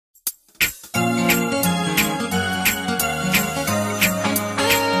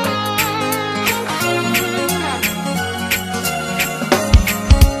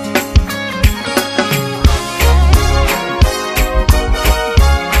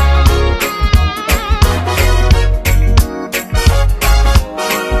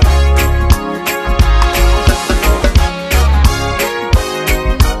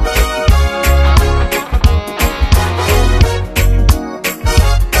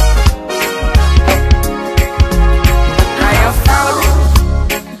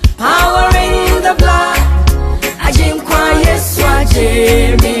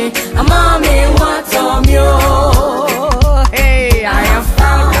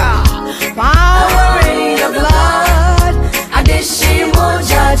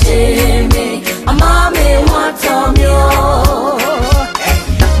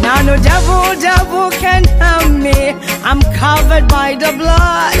I'm covered by the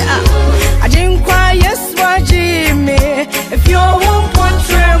blood. I didn't cry, yes, my Jimmy. If you won't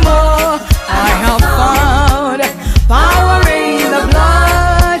portray more, I have found power in the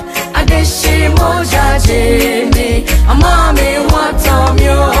blood. I did she moja Jimmy. A mommy want on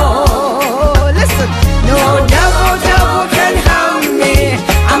you. Listen, no devil can harm me.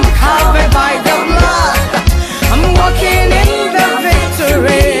 I'm covered by the blood. I'm walking in the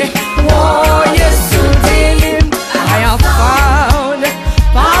victory. Oh, yes, today I have found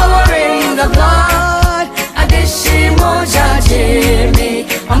power in the blood. I did she moja Jimmy.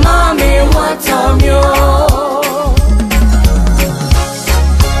 A mommy want on you.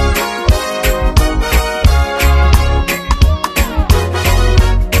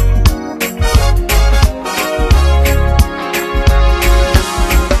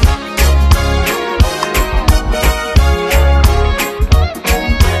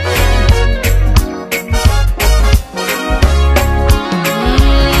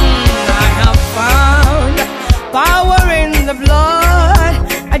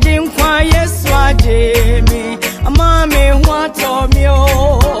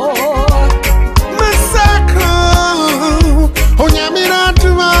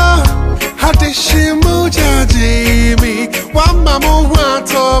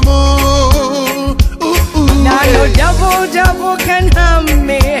 Devil can harm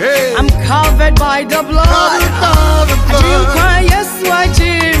me. Hey. I'm covered by the blood. I didn't cry, yes, why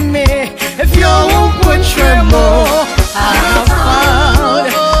Jimmy? If you won't portray more, I have found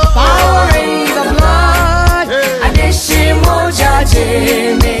power in the blood. Hey. I did she moja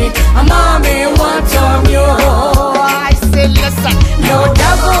Jimmy. A mommy want on you. I say, listen, no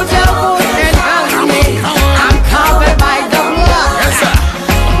devil can harm me. I'm covered by the blood. Yes, sir.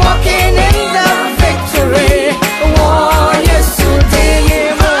 I'm walking in the victory.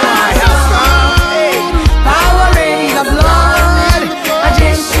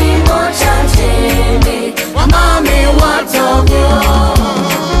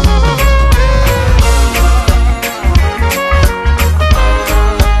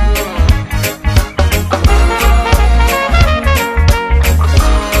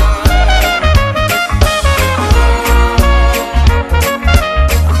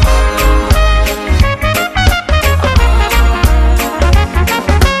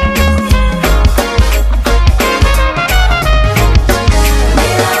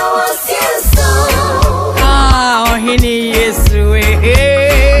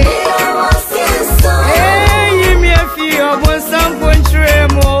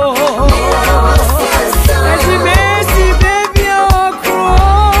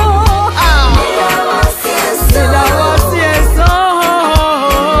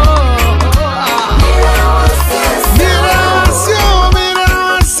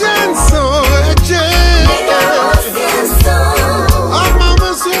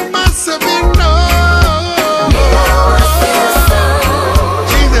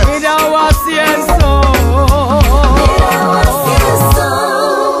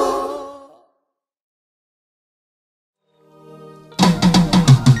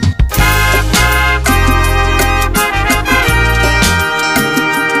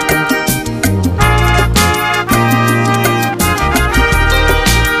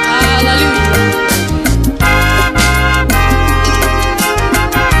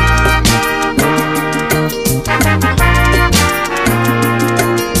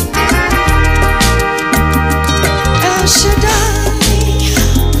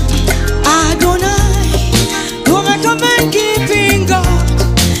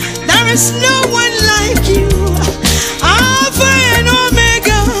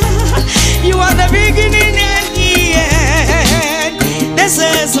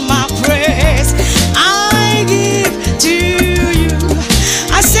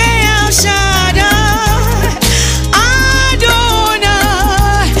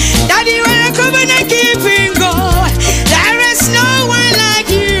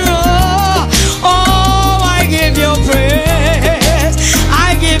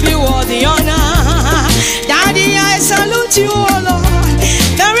 Honor.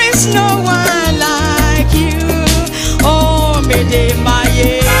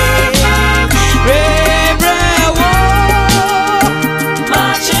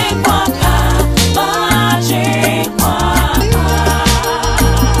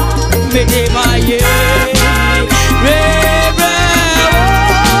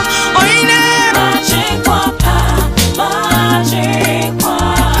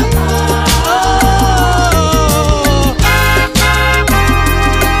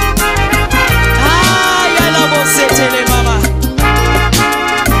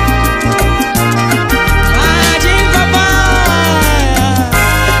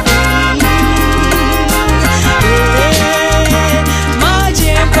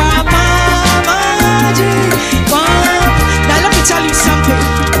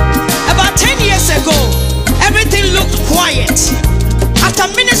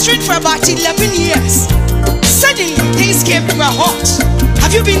 After ministering for about 11 years, suddenly things were hot.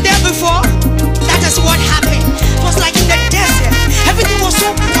 Have you been there before? That is what happened. It was like in the desert. Everything was so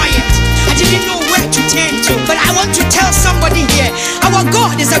quiet. I didn't know where to turn to. But I want to tell somebody here, our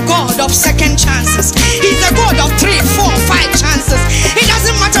God is a God of second chances. He's a God of 3, 4, 5 chances. It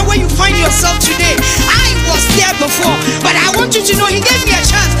doesn't matter where you find yourself today. I was there before, but I want you to know He gave me a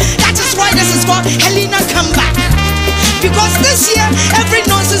chance. That is why this is called Helena Come Back. Because this year, every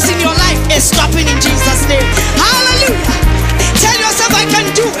nonsense in your life is stopping in Jesus' name. Hallelujah. Tell yourself I can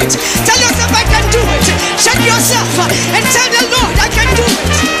do it. Tell yourself I can do it. Check yourself and tell the Lord I can do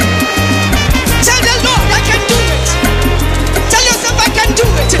it. Tell the Lord I can do it. Tell yourself I can do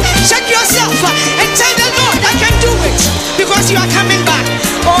it. Check yourself and tell the Lord I can do it. Because you are coming back.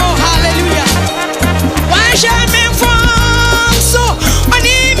 Oh, hallelujah. Why shall men fall so on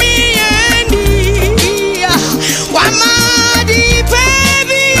me and me? Wamadi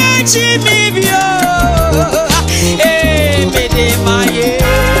baby Jimmy.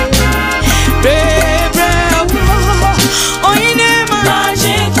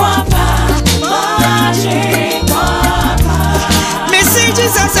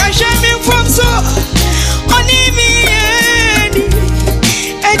 Jesus, I shall be from so on me and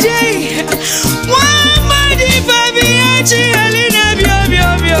AJ. One mighty baby,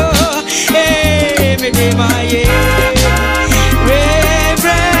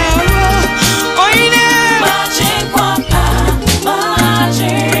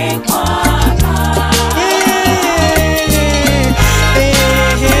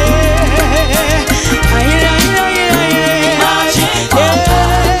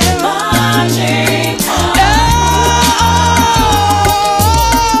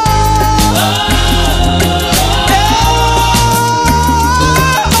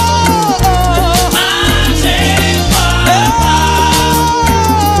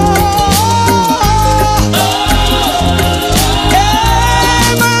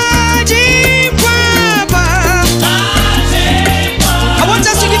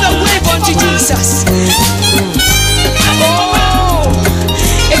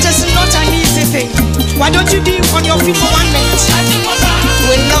 Why don't you be on your feet for 1 minute?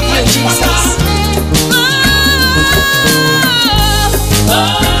 We love you, Jesus.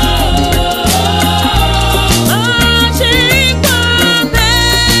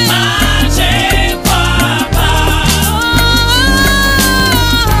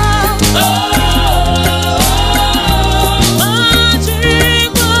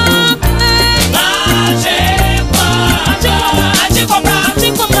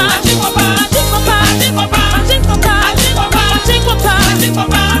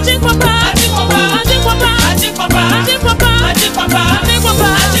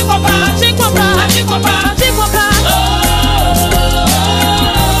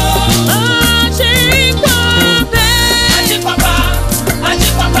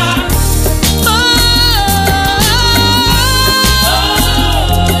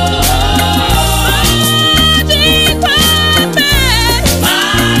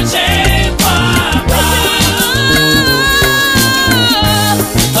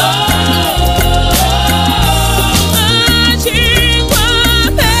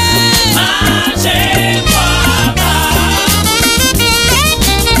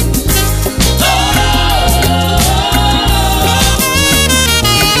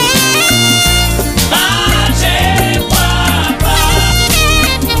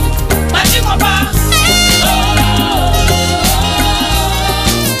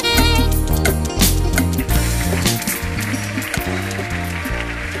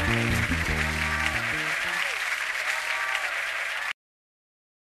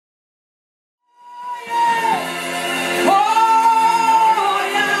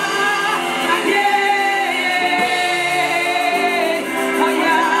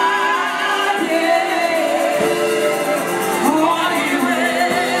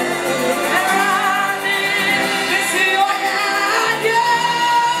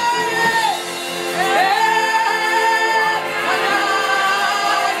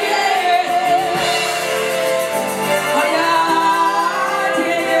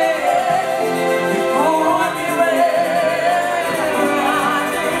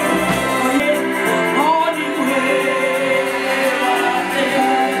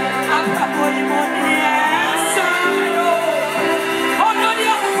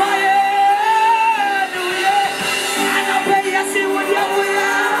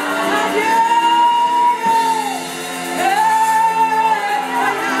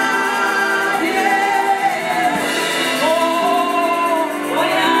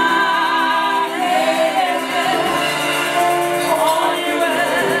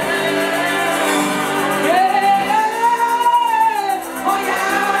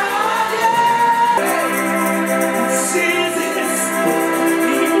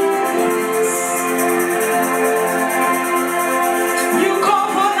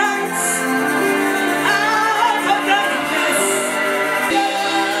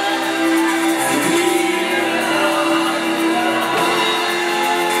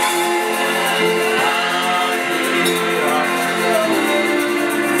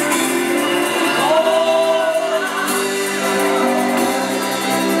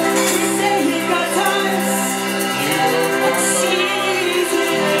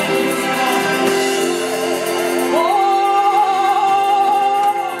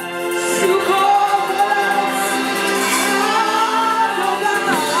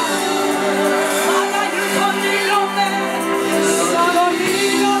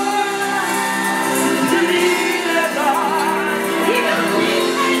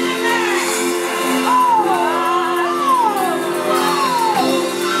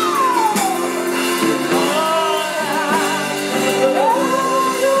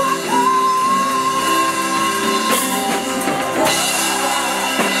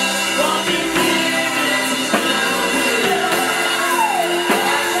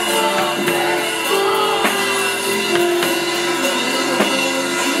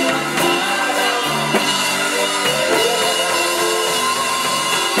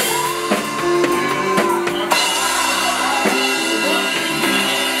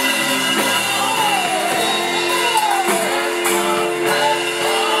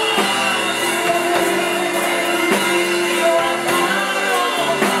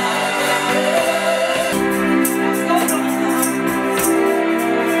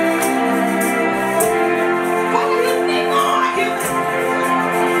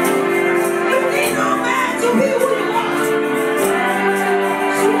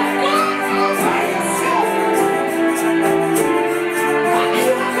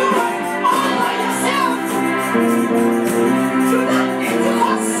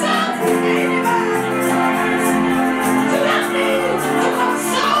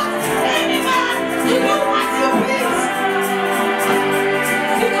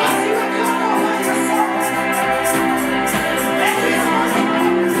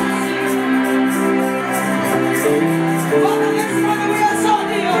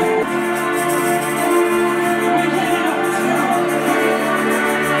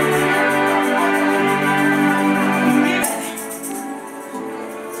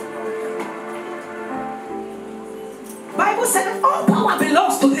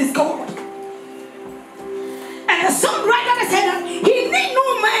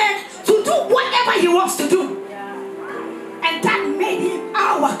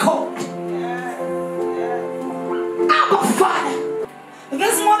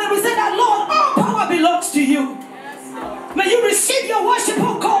 you. May you receive your worship,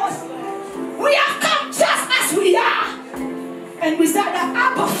 oh God. We have come just as we are. And we said that,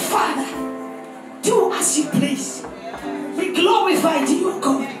 Abba Father, do as you please. We glorify thee, oh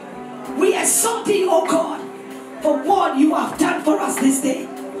God. We exalt thee, oh God, for what you have done for us this day.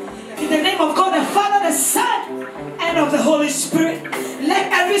 In the name of God, the Father, the Son, and of the Holy Spirit,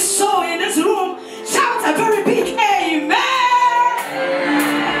 let every soul in this room shout a very big amen.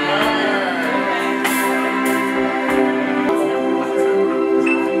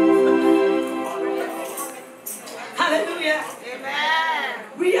 Hallelujah. Amen.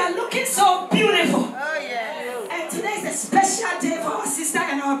 We are looking so beautiful. Oh, yeah. And today is a special day for our sister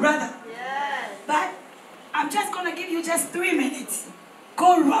and our brother. Yeah. But I'm just going to give you just 3 minutes.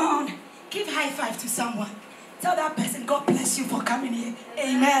 Go round, give high five to someone. Tell that person, God bless you for coming here.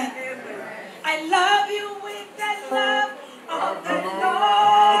 Amen. Amen. I love you with the love of the Lord.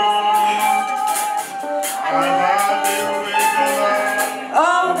 I love you with the love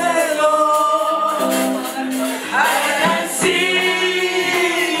of the Lord. I can see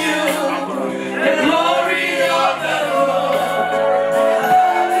you, the glory of the Lord. I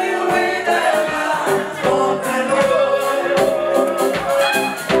love you with the love of the Lord.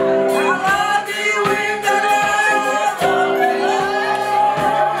 I love you with the love of the Lord.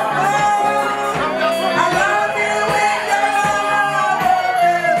 I love you with the love of the Lord.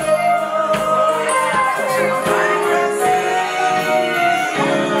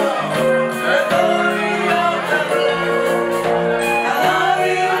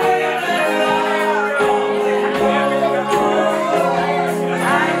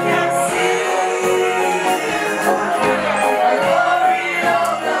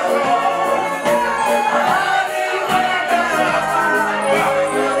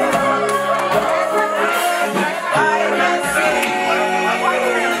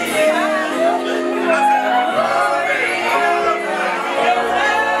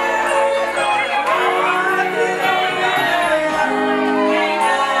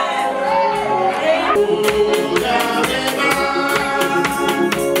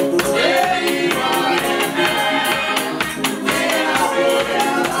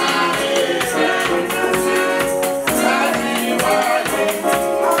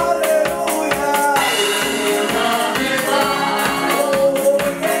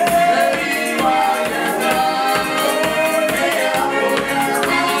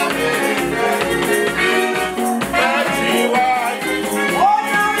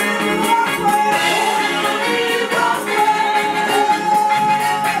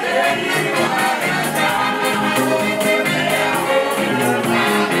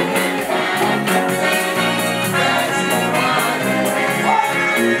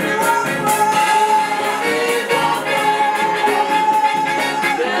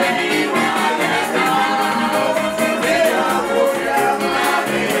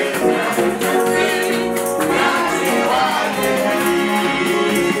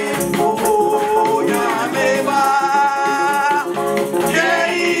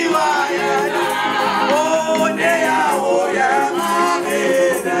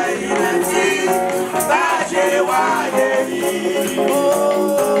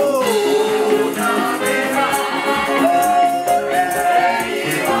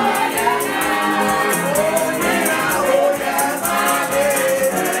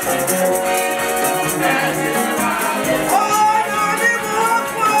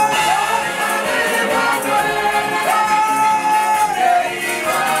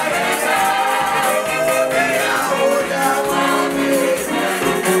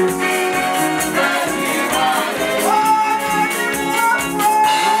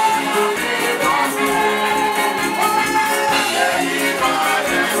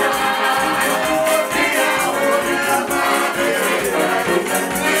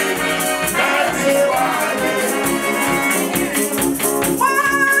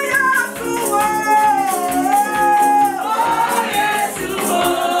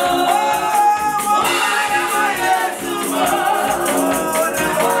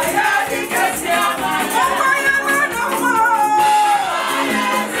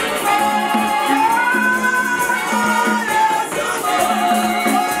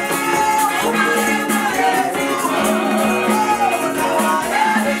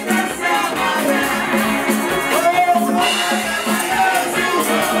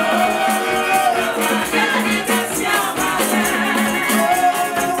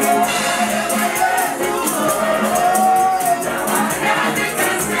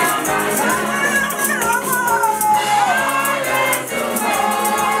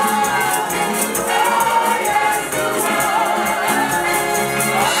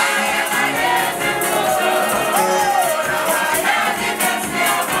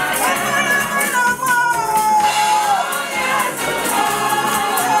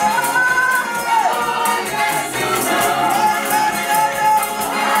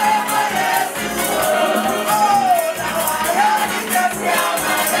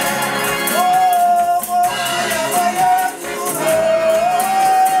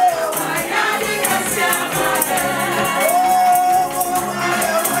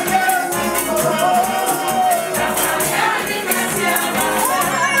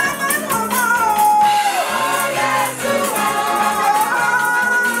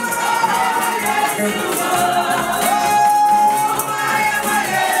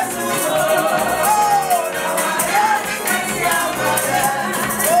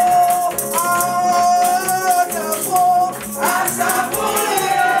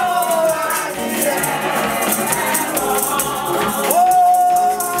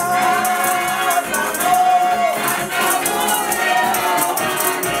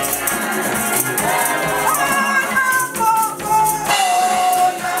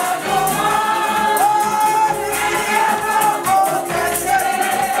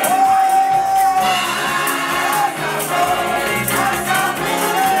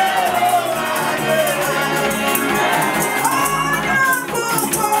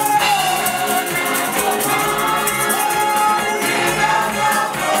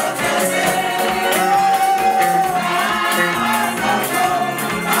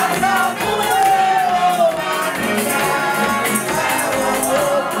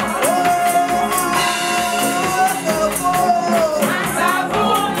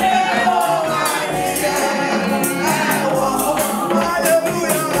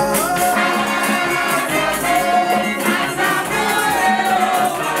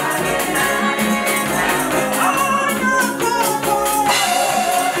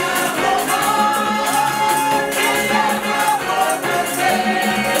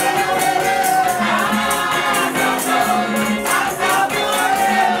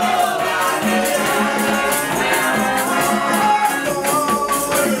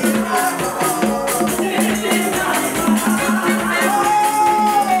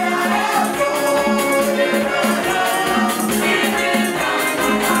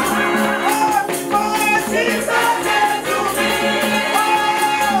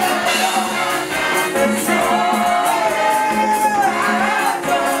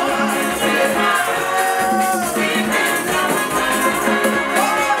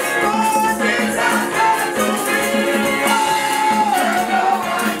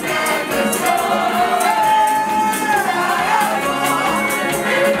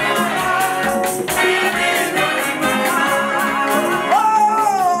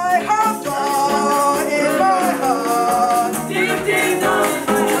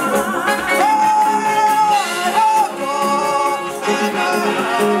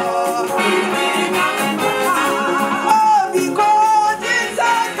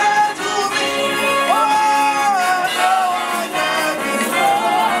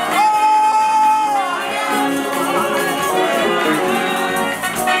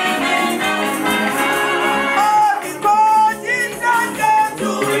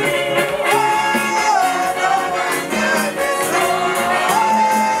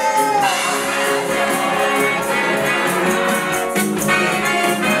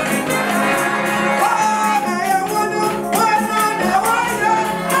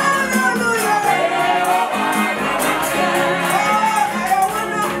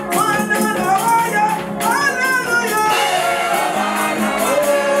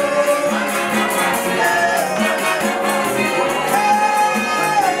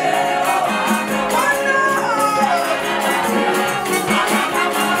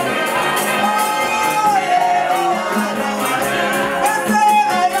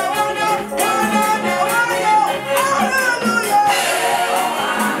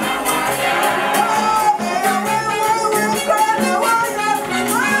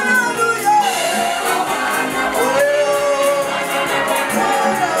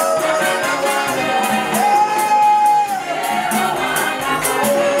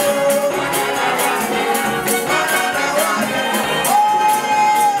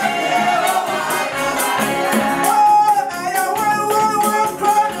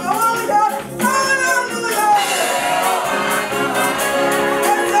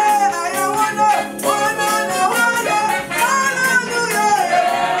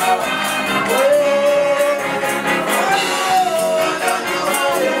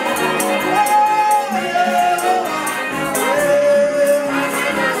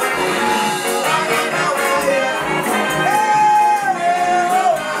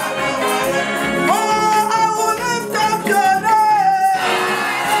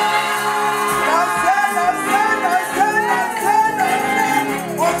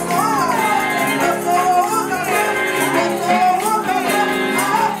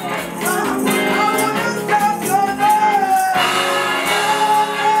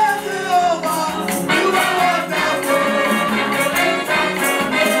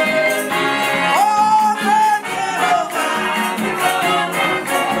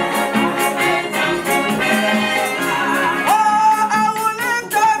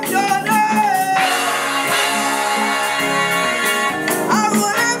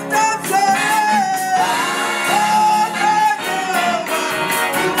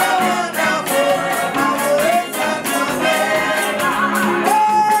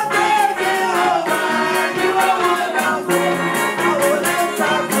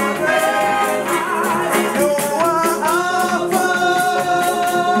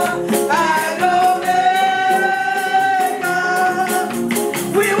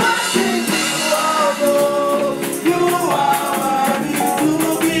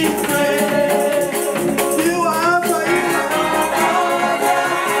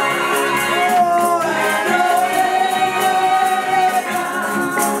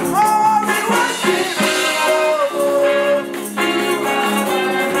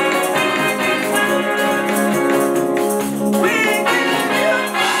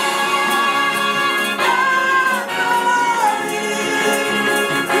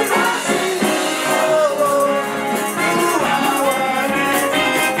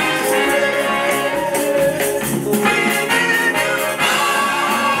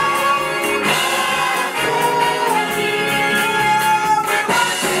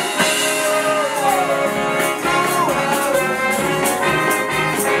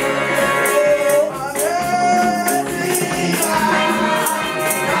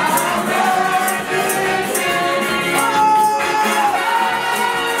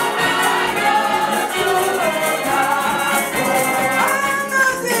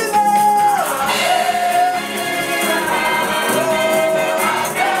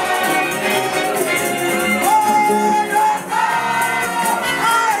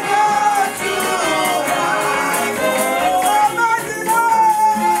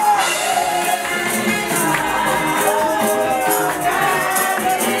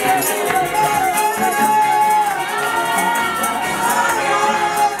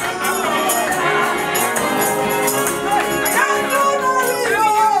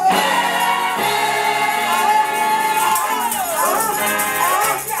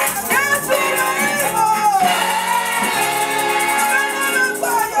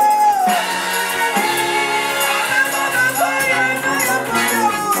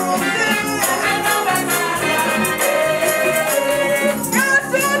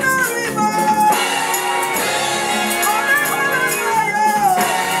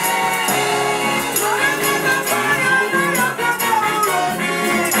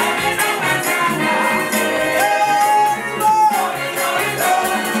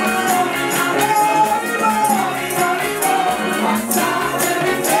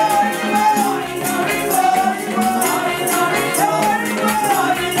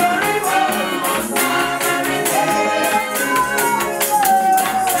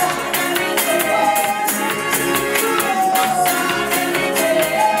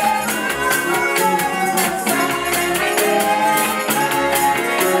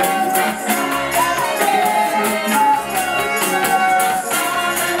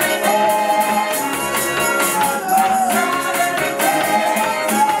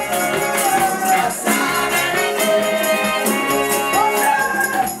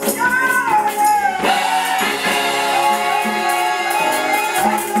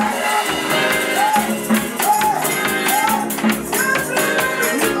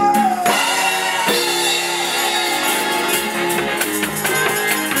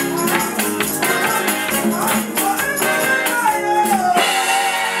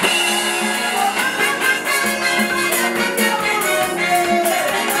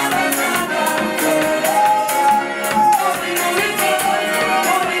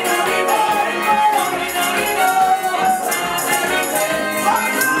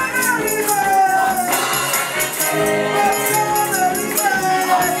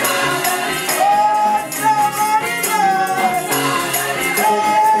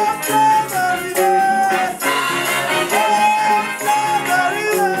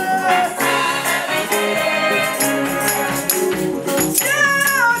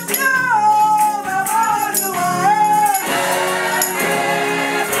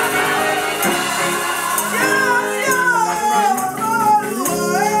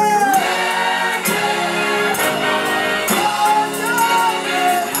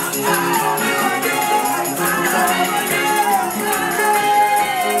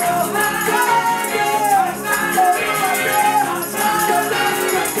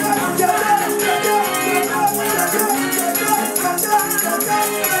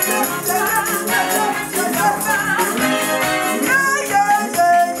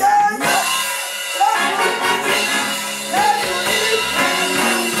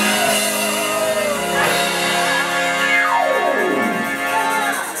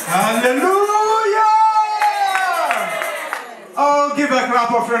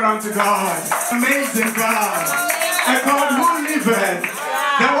 clap offering unto God. Amazing God. A God who liveth.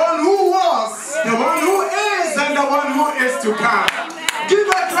 The one who was, the one who is, and the one who is to come. Give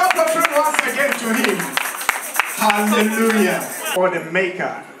a clap offering once again to him. Hallelujah. For the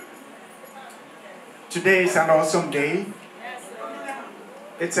Maker. Today is an awesome day.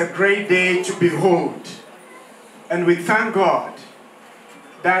 It's a great day to behold. And we thank God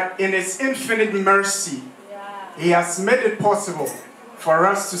that in his infinite mercy, he has made it possible for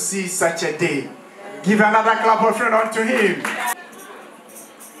us to see such a day. Give another clap offering unto him.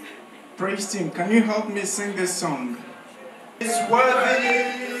 Praise him. Can you help me sing this song? It's worthy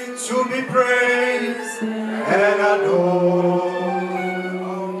to be praised and adored.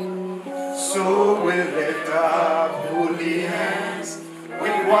 So we lift up holy hands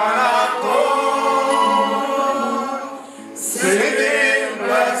with one accord, singing,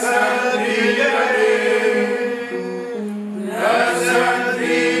 blessed be the name, blessed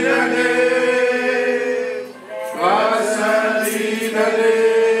be the name, blessed be the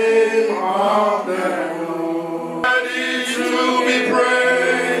name of the Lord. Worthy to be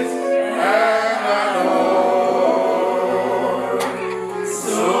praised and adored.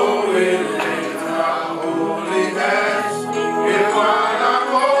 So we lift our holy hands with one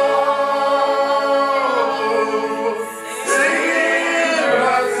accord, singing,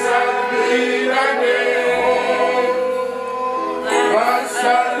 blessed be the name,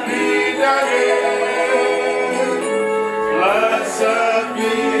 blessed be the name, blessed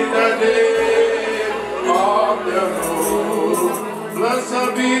be the name of the Lord. Blessed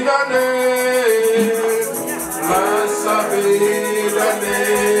be the name, blessed be the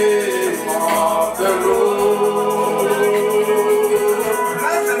name of the Lord.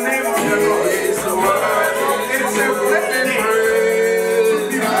 Bless the name of the Lord. It's the word. It's a great day. To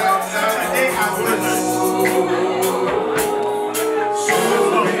be found today as well. So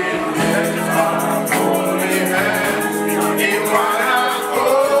we lift our holy hands in one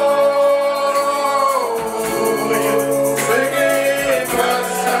accord, singing,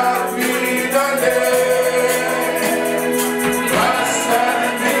 blessed be the name, blessed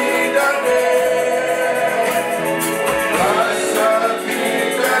be the name, blessed be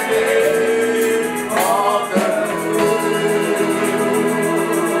the name of the Lord.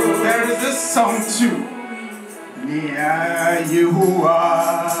 There is this song too. Near you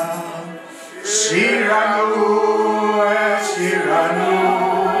are Shiranu, Shiranu.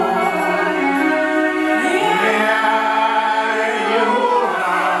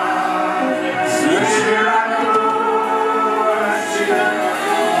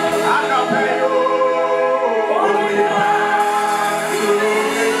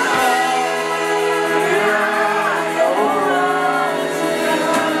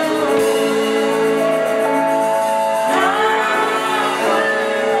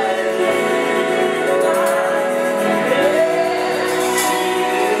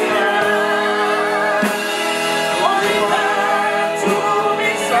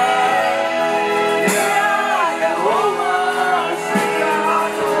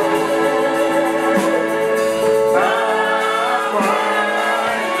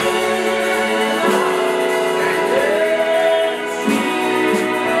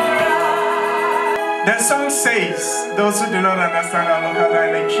 The song says, those who do not understand our local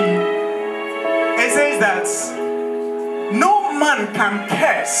dialect, it says that no man can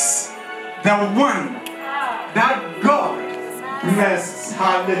curse the one that God blesses.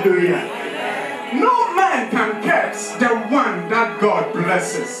 Hallelujah. No man can curse the one that God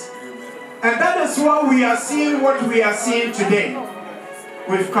blesses. And that is why we are seeing what we are seeing today.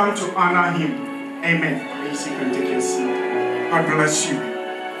 We've come to honor him. Amen. Please, you can take your seat. God bless you.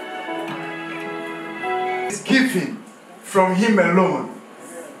 It's given from him alone.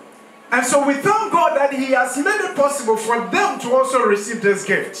 And so we thank God that he has made it possible for them to also receive this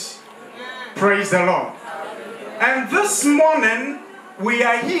gift. Praise the Lord. And this morning, we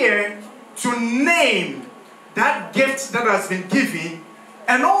are here to name that gift that has been given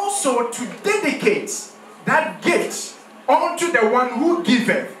and also to dedicate that gift unto the one who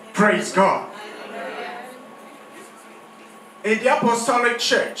giveth. Praise God. In the Apostolic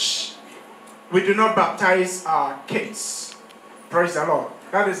Church, we do not baptize our kids. Praise the Lord.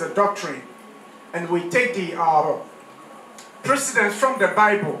 That is a doctrine. And we take the precedence from the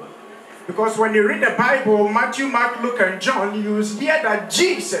Bible. Because when you read the Bible, Matthew, Mark, Luke, and John, you hear that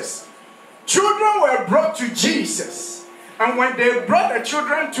Jesus, children were brought to Jesus. And when they brought the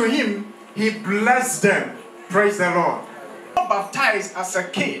children to him, he blessed them. Praise the Lord. Not baptized as a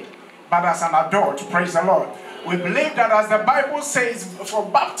kid, but as an adult. Praise the Lord. We believe that as the Bible says, for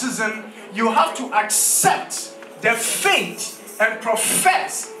baptism, you have to accept the faith and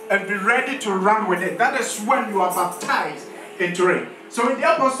profess and be ready to run with it. That is when you are baptized into it. So in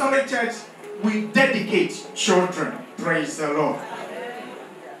the Apostolic Church, we dedicate children. Praise the Lord.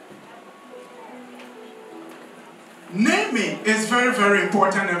 Naming is very, very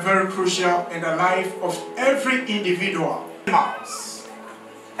important and very crucial in the life of every individual.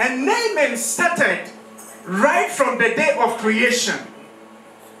 And naming started right from the day of creation.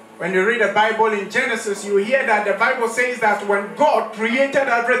 When you read the Bible in Genesis, you hear that the Bible says that when God created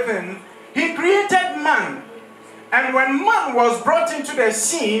everything, He created man. And when man was brought into the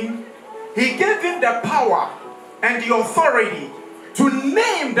scene, He gave him the power and the authority to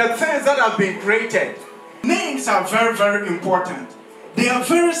name the things that have been created. Names are very, very important. They are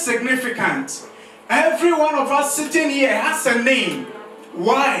very significant. Every one of us sitting here has a name.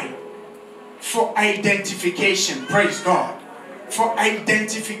 Why? For identification. Praise God. For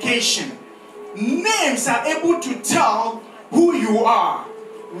identification. Names are able to tell who you are,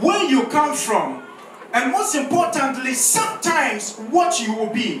 where you come from, and most importantly, sometimes what you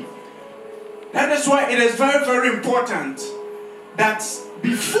will be. That is why it is very, very important that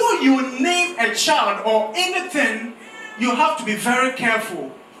before you name a child or anything, you have to be very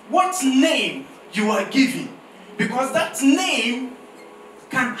careful what name you are giving, because that name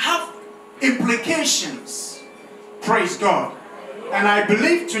can have implications. Praise God. And I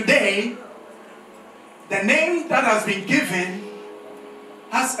believe today the name that has been given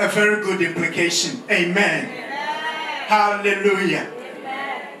has a very good implication. Amen. Amen. Hallelujah.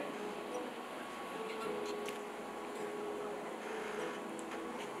 Amen.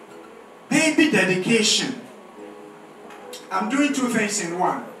 Baby dedication. I'm doing two things in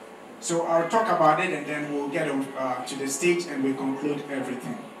one. So I'll talk about it and then we'll get to the stage and we'll conclude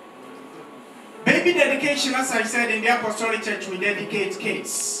everything. Baby dedication, as I said, in the Apostolic Church, we dedicate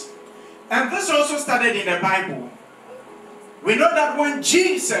kids. And this also started in the Bible. We know that when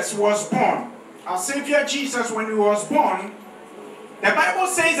Jesus was born, our Savior Jesus, when he was born, the Bible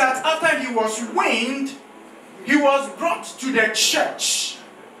says that after he was weaned, he was brought to the church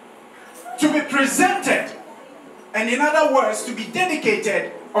to be presented, and in other words, to be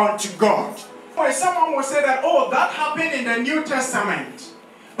dedicated unto God. Someone will say that, oh, that happened in the New Testament.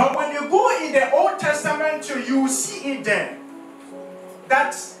 But when you go in the Old Testament, you see it there.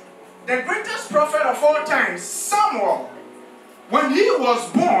 That the greatest prophet of all time, Samuel, when he was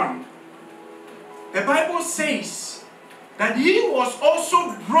born, the Bible says that he was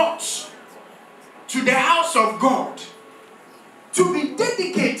also brought to the house of God to be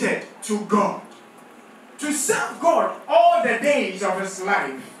dedicated to God, to serve God all the days of his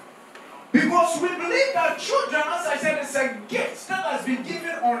life. Because we believe that children, as I said, is a gift that has been given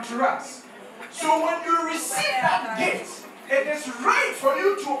unto us. So when you receive that gift, it is right for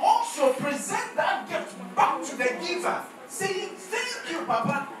you to also present that gift back to the giver, saying, thank you,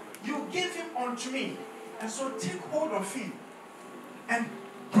 Papa, you gave him unto me. And so take hold of him and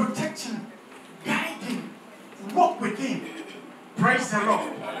protect him, guide him, walk with him. Praise the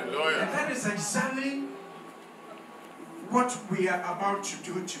Lord. Hallelujah. And that is exactly what we are about to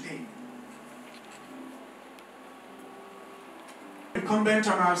do today. Incumbent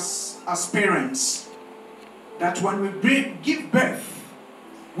on us as parents that when we give birth,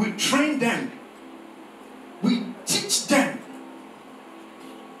 we train them, we teach them,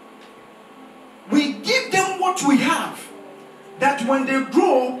 we give them what we have, that when they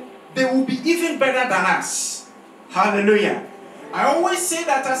grow, they will be even better than us. Hallelujah. I always say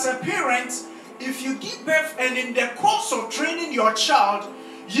that as a parent, if you give birth and in the course of training your child,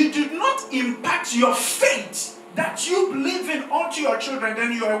 you do not impact your faith that you believe in onto your children,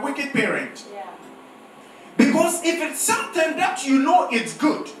 then you are a wicked parent. Yeah. Because if it's something that you know it's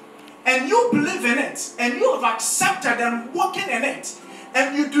good, and you believe in it, and you have accepted and working in it,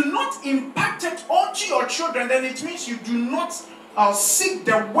 and you do not impact it onto your children, then it means you do not seek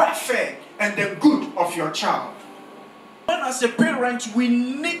the welfare and the good of your child. And as a parent, we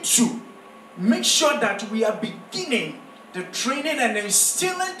need to make sure that we are beginning the training and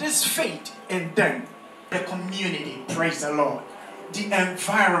instilling this faith in them. The community, praise the Lord, the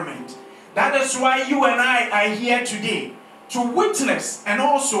environment. That is why you and I are here today, to witness and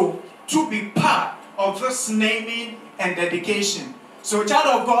also to be part of this naming and dedication. So child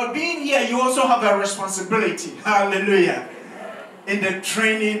of God, being here, you also have a responsibility, hallelujah, in the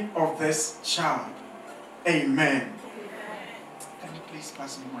training of this child. Amen. Can you please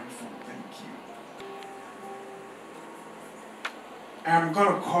pass me my phone? Thank you. I'm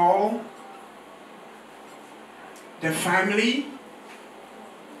going to call the family,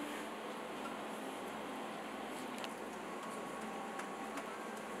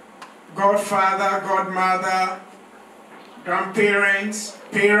 Godfather, Godmother, grandparents,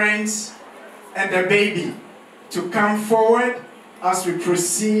 parents, and the baby to come forward as we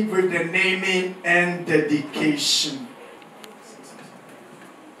proceed with the naming and dedication.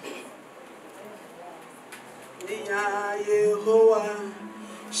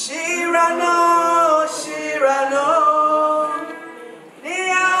 Shirano, Shirano,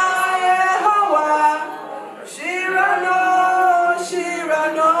 Shirano,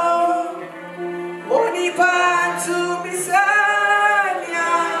 Shirano, Onipa to Misania,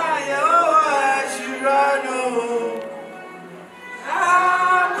 Shirano,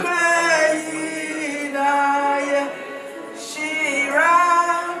 Shira,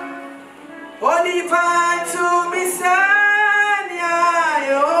 Onipa to Misania,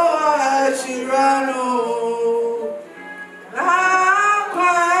 Shirano.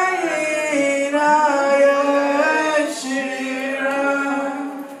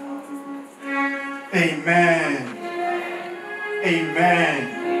 Amen. Amen.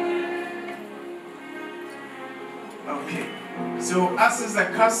 Okay. So as is the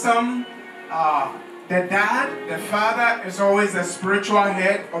custom, the dad, the father, is always the spiritual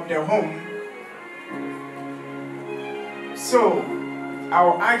head of the home. So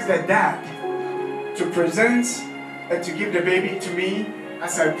I'll ask the dad to present and to give the baby to me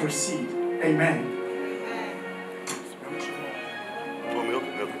as I proceed. Amen.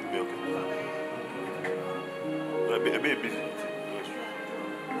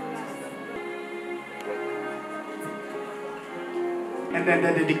 And then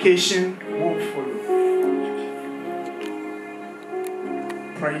the dedication will follow.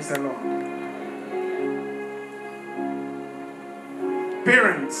 Praise the Lord.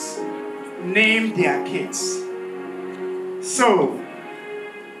 Parents name their kids. So,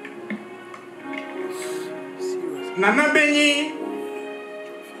 Nana Benyi,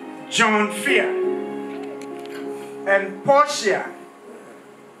 John Fear, and Portia.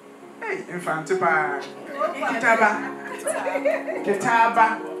 Hey, Infantipa,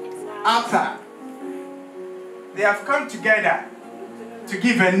 Kitaba, Arthur. They have come together to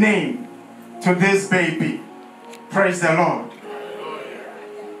give a name to this baby. Praise the Lord.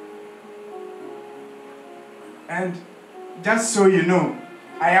 And just so you know,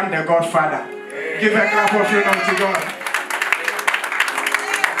 I am the Godfather. Give a clap of freedom to God.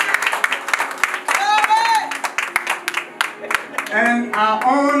 And our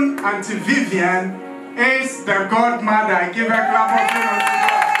own Auntie Vivian is the godmother. Give a clap of freedom to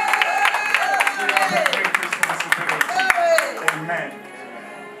God. She has a great responsibility. Amen.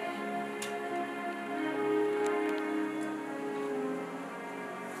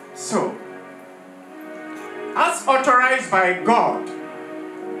 So, as authorized by God,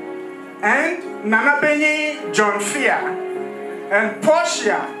 and Nana Benyi John Fear and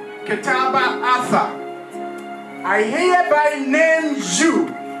Portia Kitaba Arthur, I hereby name you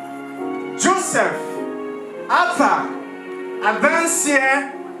Joseph Arthur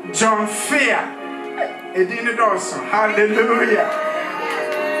Adansie John Fear. Hallelujah.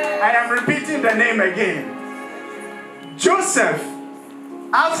 I am repeating the name again. Joseph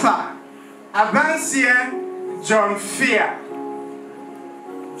Arthur Adansie John Fear.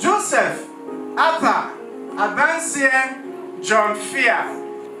 Joseph Arthur Adansie John Fear.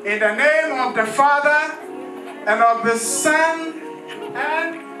 In the name of the Father and of the Son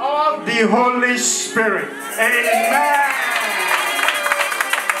and of the Holy Spirit. Amen.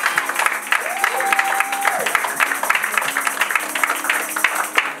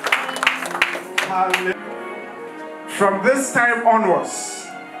 From this time onwards,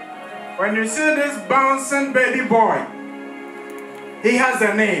 when you see this bouncing baby boy, he has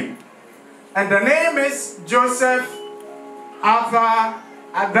a name. And the name is Joseph Arthur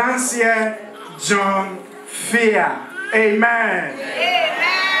Adansie John Fear. Amen. Amen.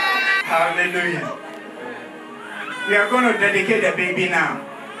 Hallelujah. We are going to dedicate the baby now.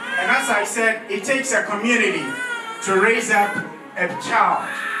 And as I said, it takes a community to raise up a child.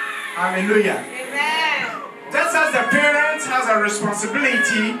 Hallelujah. Amen. Just as the parent has a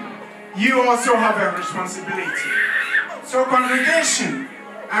responsibility, you also have a responsibility. So congregation,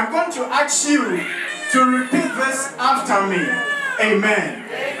 I'm going to ask you to repeat this after me. Amen.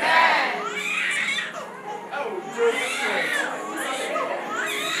 Amen.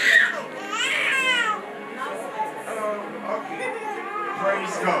 Okay.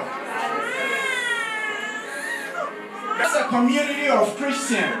 Praise God. As a community of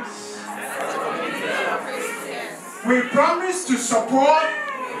Christians, we promise to support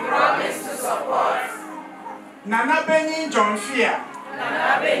Nana Benyi John Fear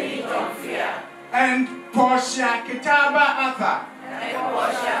and Portia Kitaba Arthur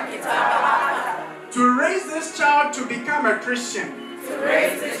to to raise this child to become a Christian.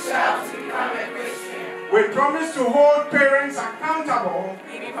 We promise to hold parents accountable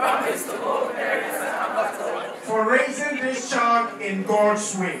for raising this child in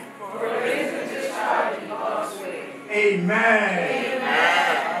God's way. Amen.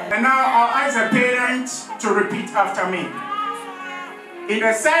 And now I'll ask the parents to repeat after me. In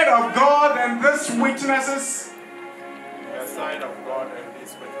the sight of God and these witnesses,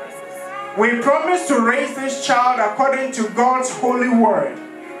 we promise to raise this child according to God's holy word.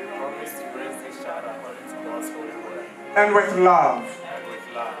 And with love.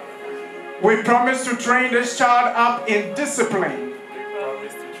 We promise to train this child up in discipline.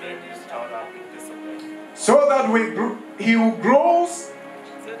 So that he grows,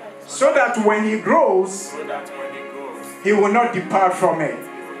 so that when he grows, he will not depart from it.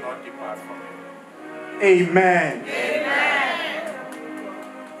 Amen.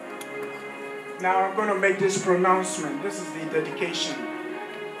 Now I'm going to make this pronouncement. This is the dedication.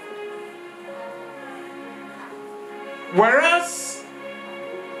 Whereas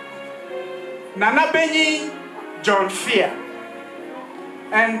Nana Benny John Fear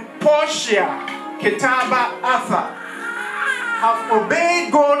and Portia Ketaba Arthur have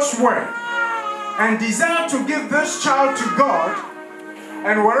obeyed God's word and desire to give this child to God,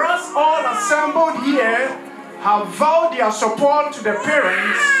 and whereas all assembled here have vowed their support to the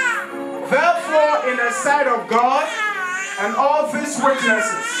parents, therefore in the sight of God and all these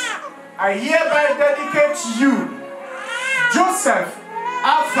witnesses, I hereby dedicate you, Joseph,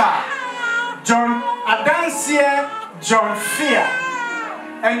 Arthur, John, Adansie, John Fear,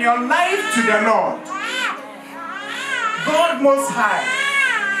 and your life to the Lord, God Most High,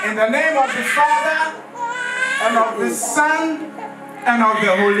 in the name of the Father, and of the Son, and of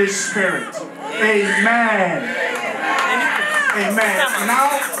the Holy Spirit. Amen. Amen. Now,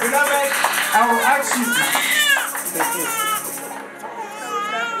 beloved, I will ask you.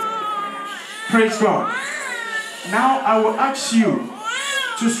 Praise God. Now I will ask you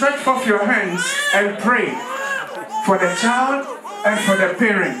to stretch forth your hands and pray for the child and for the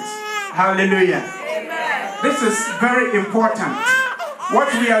parents. Hallelujah. This is very important.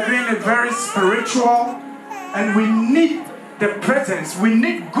 What we are doing is very spiritual, and we need the presence. We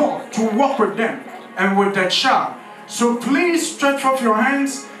need God to walk with them and with the child. So please stretch forth your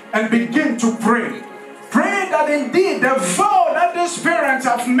hands and begin to pray. Pray that indeed the vow that these parents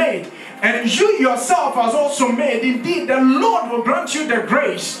have made, and you yourself has also made, indeed the Lord will grant you the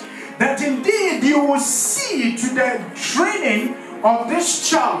grace that indeed you will see to the training of this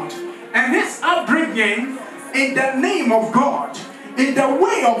child and his upbringing in the name of God, in the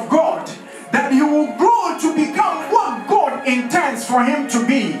way of God, that he will grow to become what God intends for him to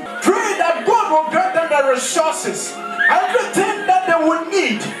be. Pray that God will grant them the resources, everything that they will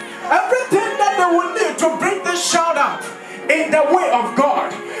need, everything that they will need to bring this child up in the way of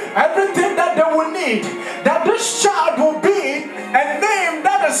God, everything that they will need, that this child will be a name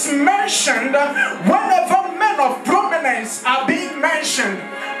that is mentioned whenever men of prominence are being mentioned.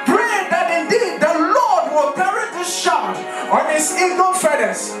 Pray that indeed the Lord will carry this child on his eagle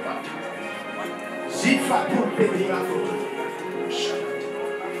feathers.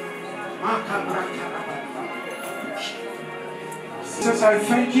 Jesus, I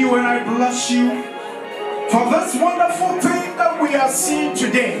thank you and I bless you for this wonderful thing that we are seeing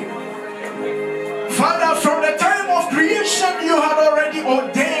today. Father, from the time of creation, you had already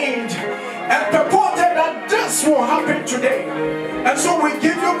ordained and purported that this will happen today. And so we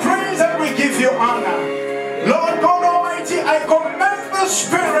give you praise and we give you honor. Lord God Almighty, I commend the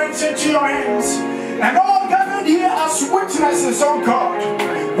parents into your hands and all gathered here as witnesses, oh God.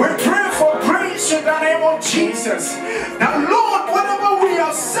 We pray for grace in the name of Jesus. Now, Lord, whatever we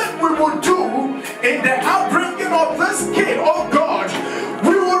have said we will do in the upbringing of this kid, oh God,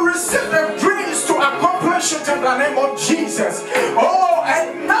 we will receive the grace to accomplish it in the name of Jesus. Oh,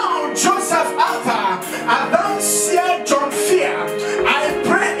 and now, Joseph, Arthur, Adansie, John Fear, I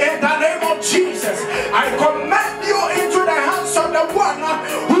pray in the name of Jesus, I commend you into the hands of the one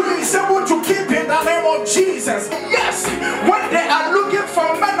who is able to keep in the name of Jesus. Yes, when they are looking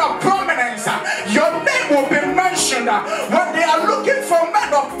for men of prominence, your name will be mentioned. When they are looking for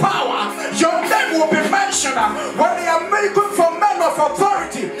men of power, your name will be mentioned. When they are looking for men of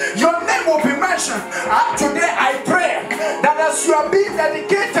authority, your name will be mentioned. Today I pray that as you are being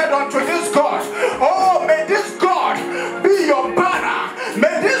dedicated unto this God, oh, may this God be your banner.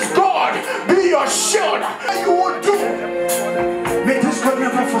 May this God be your shield. You will do. May this God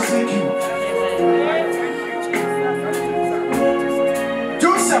never forsake you.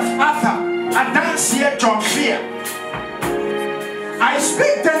 Joseph, Arthur, Adansie, John Fear, I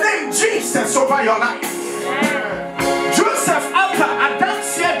speak the name Jesus over your life. Joseph Alpha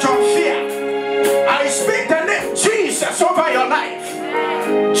Adansie Jone. I speak the name Jesus over your life.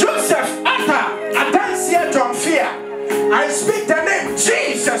 Joseph Alpha Adansie Jone. I speak the name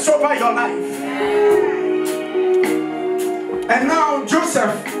Jesus over your life. And now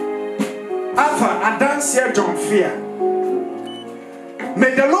Joseph Alpha Adansie Jone.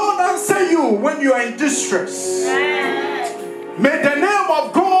 May the Lord answer you when you are in distress. May the name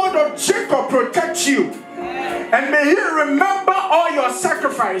of God of Jacob protect you. And may He remember all your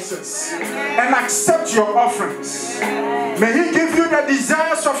sacrifices and accept your offerings. May He give you the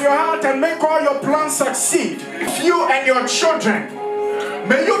desires of your heart and make all your plans succeed. You and your children.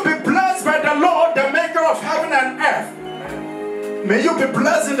 May you be blessed by the Lord, the maker of heaven and earth. May you be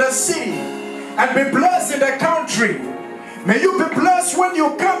blessed in the city and be blessed in the country. May you be blessed when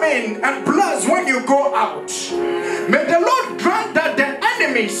you come in and blessed when you go out. May the Lord grant that the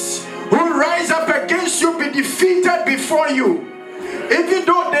enemies who rise up against you be defeated before you. Even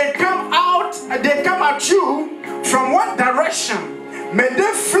though they come out, they come at you from one direction, may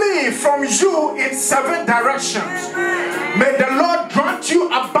they flee from you in 7 directions. May the Lord grant you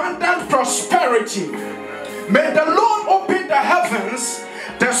abundant prosperity. May the Lord open the heavens,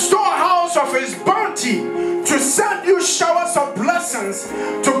 the storehouse of His bounty, to send you showers of blessings,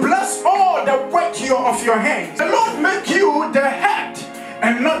 to bless all the work of your hands. The Lord make you the head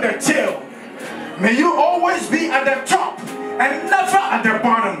and not the tail. May you always be at the top and never at the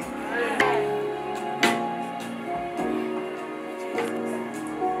bottom.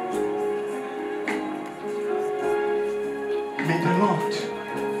 May the Lord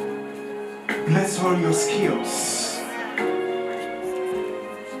bless all your skills.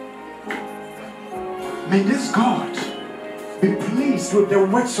 May this God be pleased with the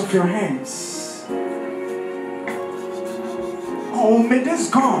works of your hands. Oh, may this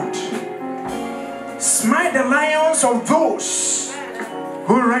God smite the lions of those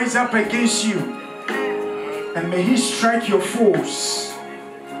who rise up against you. And may He strike your foes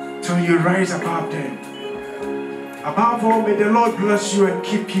till you rise above them. Above all, may the Lord bless you and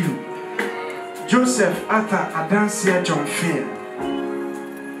keep you. Joseph Alpha Adansie Jone.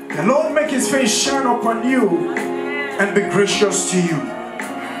 The Lord make His face shine upon you and be gracious to you.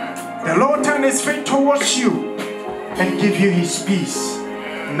 The Lord turn His face towards you and give you His peace,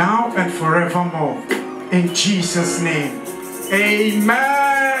 now and forevermore. In Jesus' name,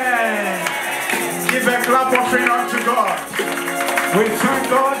 amen. Give a clap offering unto God. We thank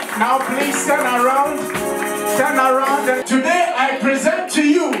God. Now please turn around. Turn around. And today I present to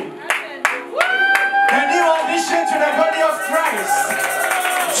you a new addition to the body of Christ.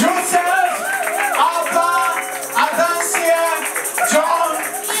 Joseph Alpha Adansie Jone.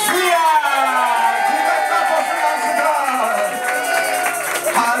 Give a clap of praise to God.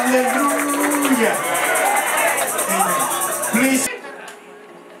 Hallelujah. Amen. Please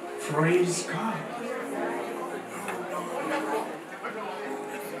praise God.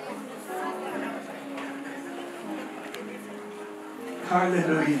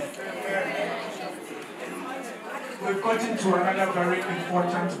 Hallelujah. We've gotten to another very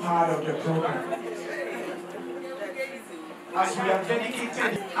important part of the program. As we are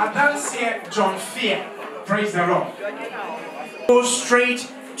dedicated, Adansie Jone. Praise the Lord. Go straight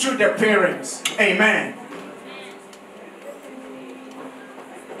to the parents. Amen.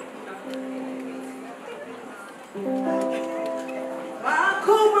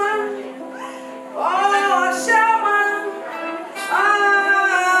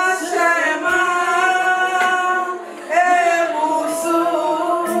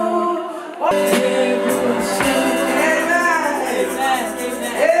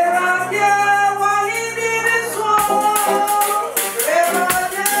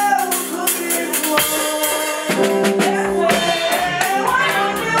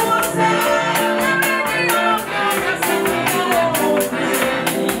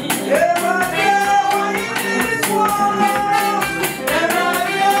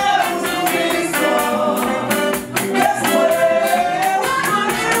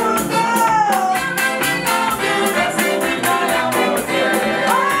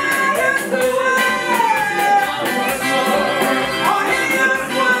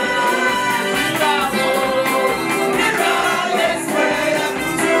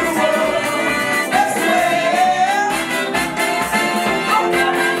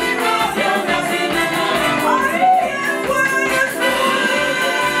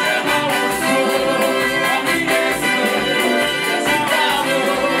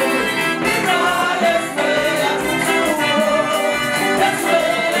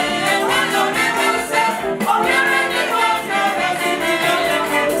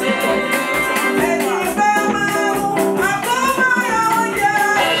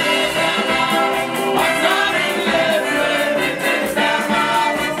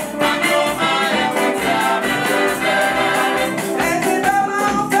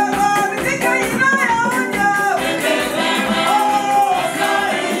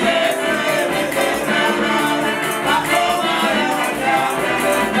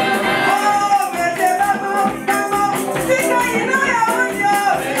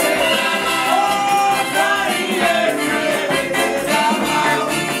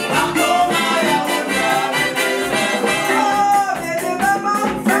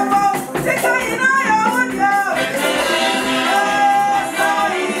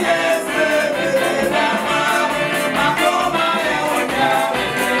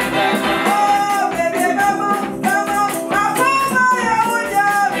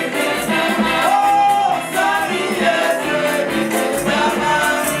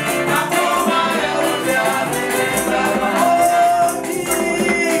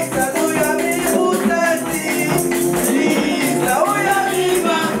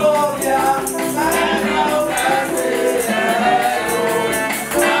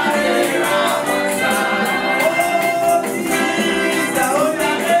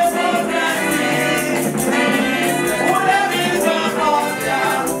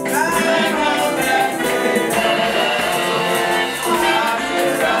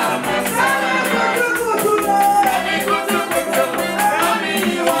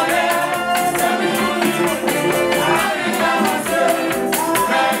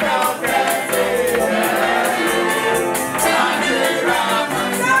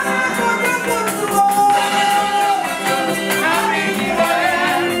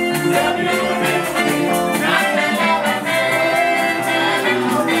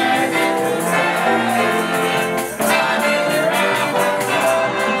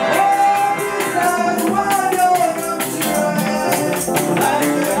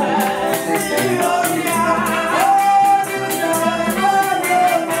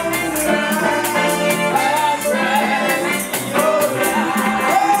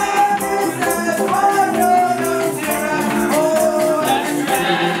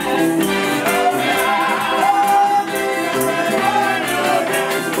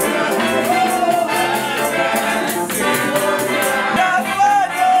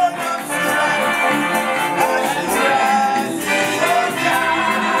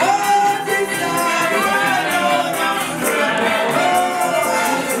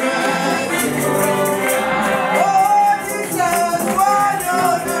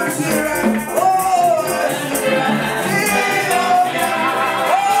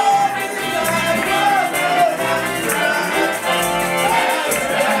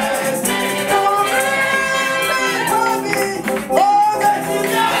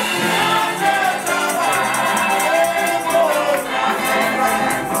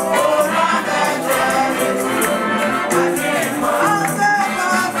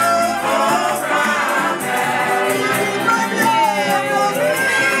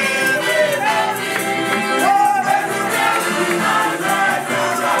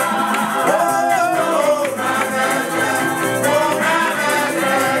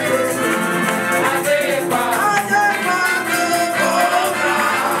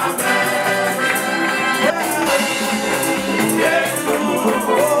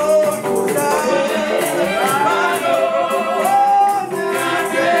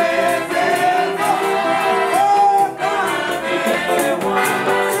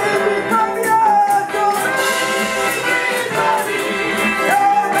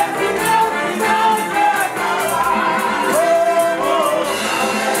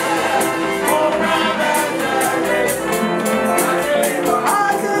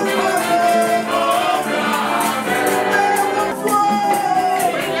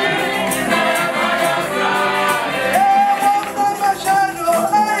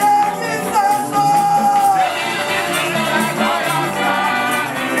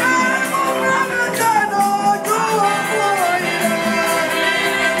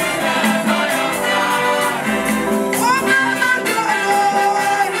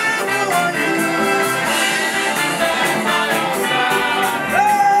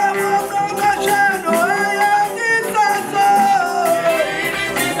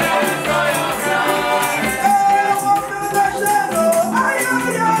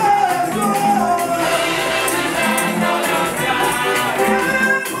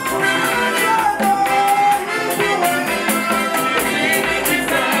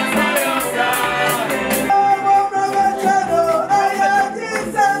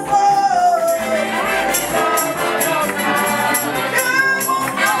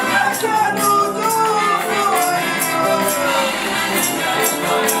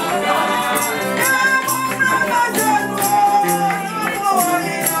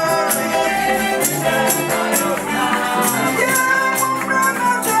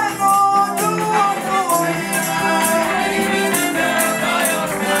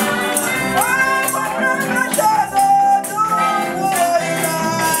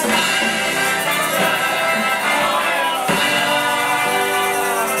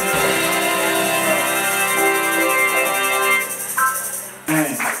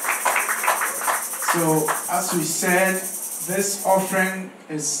 as we said, this offering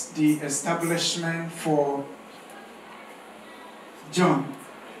is the establishment for John,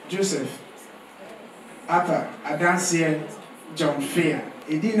 Joseph, Arthur, Adansie, John Fear.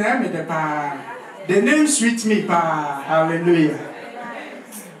 It didn't have me the name sweet me pa. Hallelujah.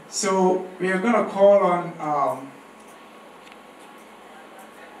 So we are going to call on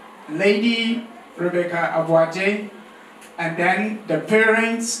Lady Rebecca Abuaje and then the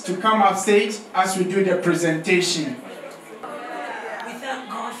parents to come up stage as we do the presentation. We thank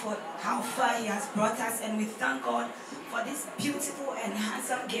God for how far He has brought us, and we thank God for this beautiful and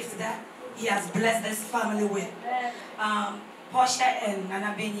handsome gift that He has blessed this family with. Portia and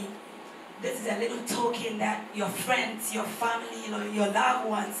Nana Beni, this is a little token that your friends, your family, your loved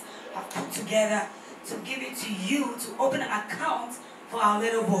ones have put together to give it to you to open an account for our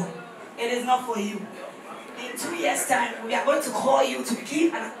little boy. It is not for you. In 2 years' time, we are going to call you to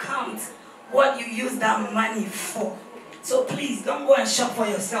give an account what you use that money for. So please, don't go and shop for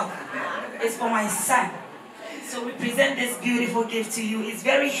yourself. It's for my son. So we present this beautiful gift to you. It's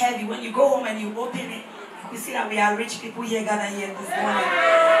very heavy. When you go home and you open it, you see that we are rich people here gathered here this morning.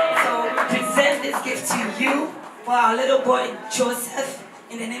 So we present this gift to you for our little boy Joseph,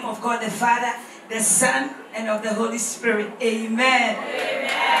 in the name of God the Father, the Son, and of the Holy Spirit. Amen.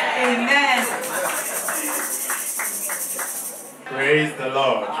 Amen. Amen. Praise the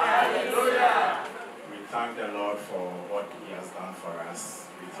Lord. Hallelujah. We thank the Lord for what He has done for us.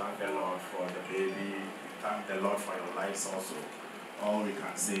 We thank the Lord for the baby. We thank the Lord for your lives also. All we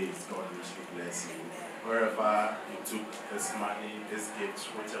can say is God richly bless you. Wherever you took this money, this gift,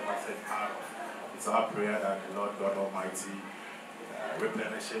 whichever thing out of, it's our prayer that the Lord God Almighty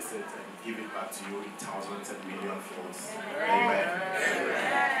replenishes it and give it back to you in thousands and million folds. Amen.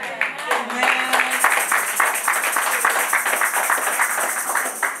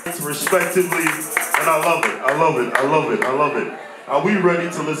 Respectively, and I love it, I love it, I love it, I love it. Are we ready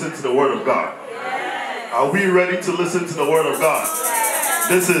to listen to the Word of God? Are we ready to listen to the Word of God?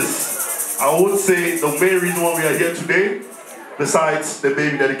 This is, I would say, the main reason why we are here today, besides the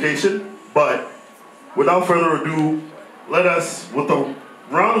baby dedication. But without further ado, let us, with a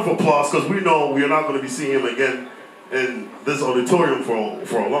round of applause, because we know we are not going to be seeing him again in this auditorium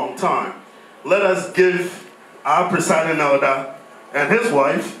for a long time. Let us give our presiding elder and his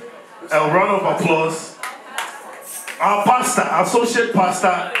wife a round of applause. Our pastor, associate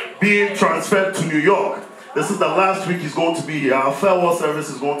pastor, being transferred to New York. This is the last week he's going to be here. Our farewell service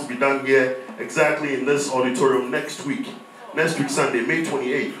is going to be done here exactly in this auditorium next week. Next week, Sunday, May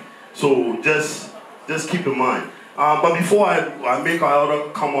 28th. So just keep in mind. But before I make our elder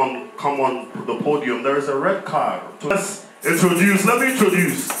come on the podium, there is a red card. Let me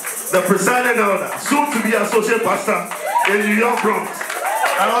introduce the presiding elder, soon to be associate pastor in New York Bronx,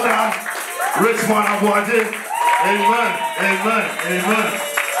 Elder Richmond Abuaje. Amen, amen, amen.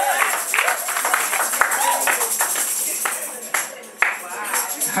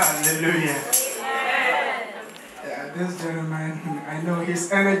 Hallelujah. Yeah, this gentleman, I know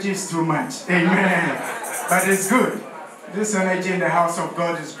his energy is too much. Amen. But it's good. This energy in the house of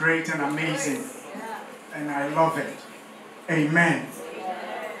God is great and amazing. And I love it. Amen.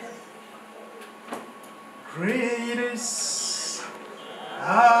 Great is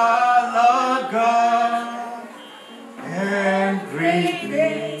our Lord God, and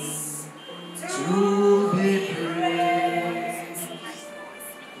greatly to be praised.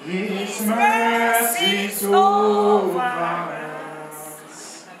 His mercies over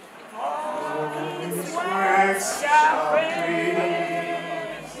us, all His works shall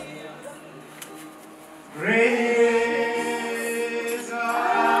praise. Great is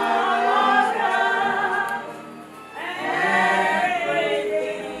our Lord God, and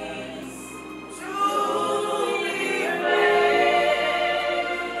greatly to be praised.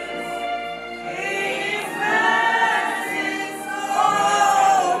 His mercies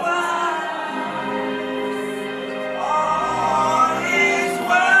over all His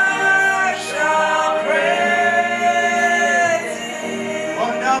works shall praise.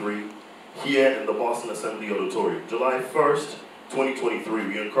 Here in the Boston Assembly Auditorium, July 1st, 2023.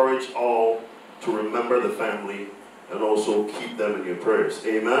 We encourage all to remember the family and also keep them in your prayers.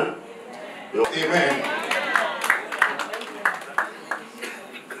 Amen? Amen.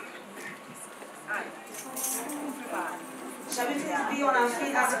 Shall we please be on our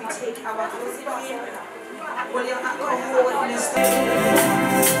feet as we take our closing prayer? Will you not come forward in this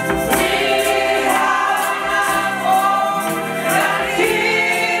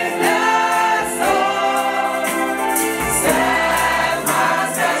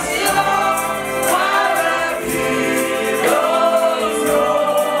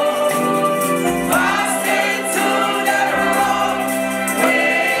Fasting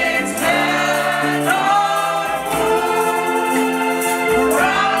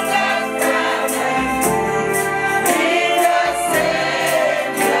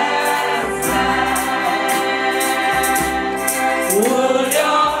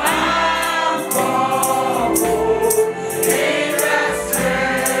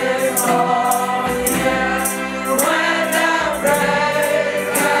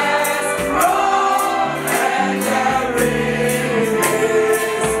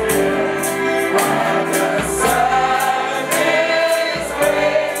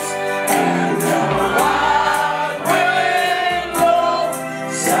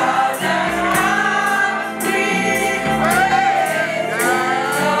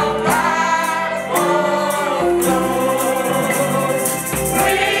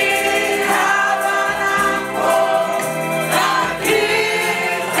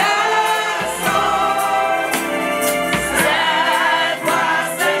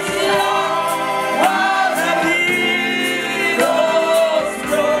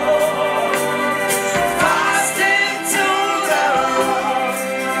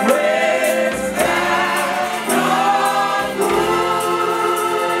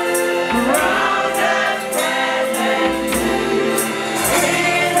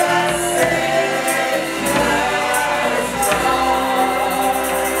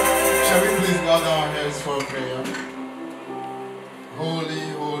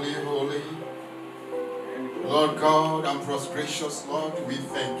Lord God and gracious Lord, we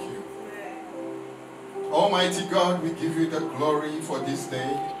thank you. Almighty God, we give you the glory for this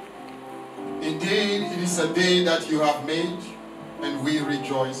day. Indeed, it is a day that you have made, and we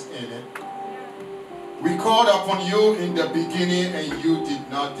rejoice in it. We called upon you in the beginning, and you did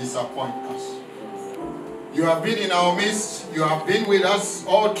not disappoint us. You have been in our midst. You have been with us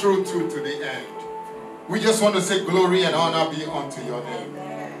all through to the end. We just want to say glory and honor be unto your name.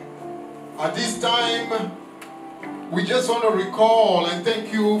 At this time, we just want to recall and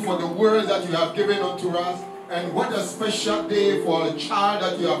thank you for the words that you have given unto us, and what a special day for a child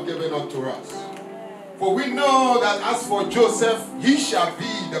that you have given unto us. For we know that as for Joseph, he shall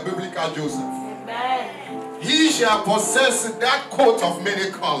be the biblical Joseph. Amen. He shall possess that coat of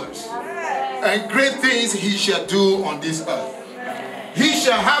many colors, and great things he shall do on this earth. He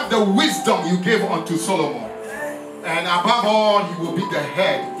shall have the wisdom you gave unto Solomon, and above all, he will be the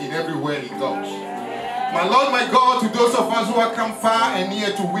head in everywhere he goes. My Lord, my God, to those of us who have come far and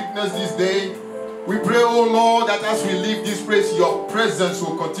near to witness this day, we pray, oh Lord, that as we leave this place, your presence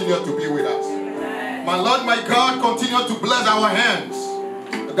will continue to be with us. My Lord, my God, continue to bless our hands,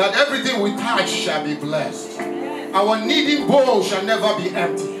 that everything we touch shall be blessed. Our kneading bowl shall never be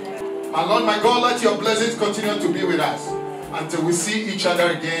empty. My Lord, my God, let your blessings continue to be with us until we see each other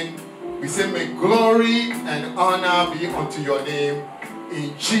again. We say, may glory and honor be unto your name.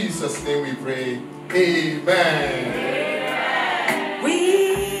 In Jesus' name we pray. Amen. Amen.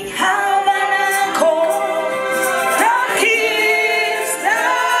 We have an anchor that keeps the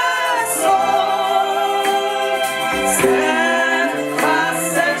soul. Stand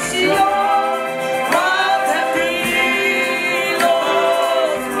fast and sure while the billows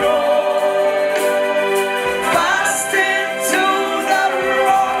roll. Fast into the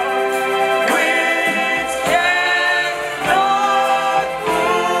rock which cannot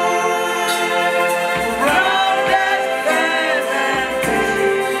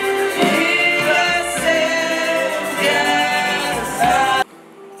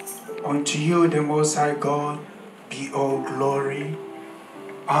Unto you, the Most High God, be all glory,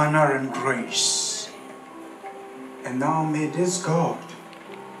 honor, and grace. And now may this God,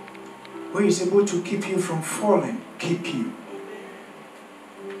 who is able to keep you from falling, keep you.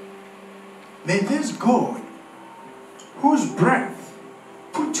 May this God, whose breath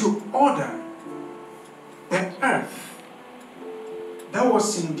put to order the earth that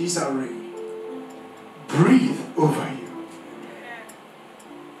was in disarray, breathe over you.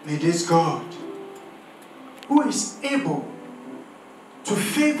 May this God, who is able to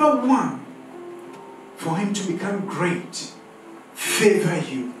favor one for him to become great, favor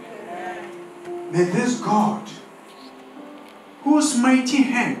you. May this God, whose mighty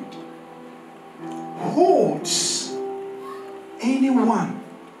hand holds anyone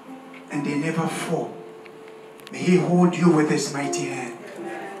and they never fall, may he hold you with his mighty hand.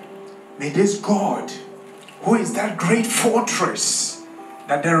 May this God, who is that great fortress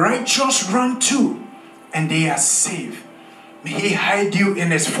that the righteous run to and they are safe, may he hide you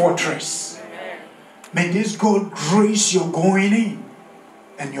in his fortress. May this God grace your going in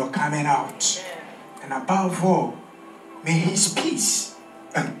and your coming out. And above all, may his peace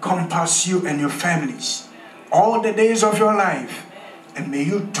encompass you and your families all the days of your life. And may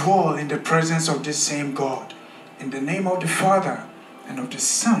you dwell in the presence of the same God. In the name of the Father, and of the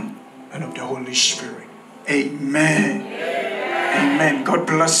Son, and of the Holy Spirit. Amen. Amen. God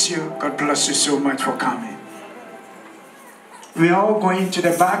bless you. God bless you so much for coming. We are all going to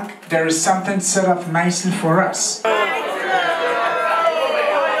the back. There is something set up nicely for us. Hallelujah.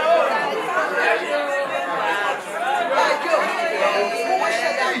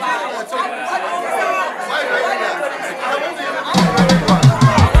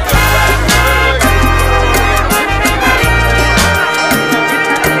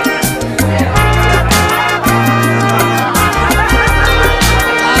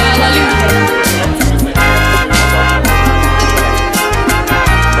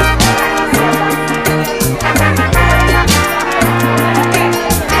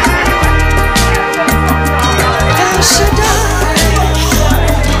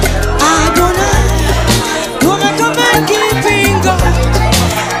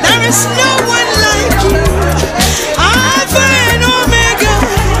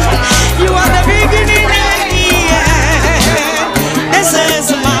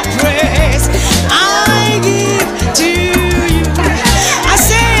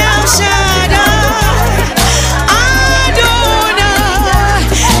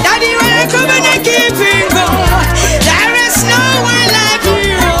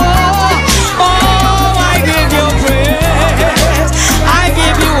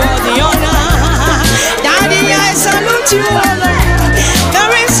 you, oh Lord.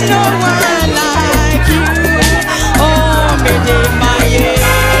 There is no one like you. Oh, Medemaye.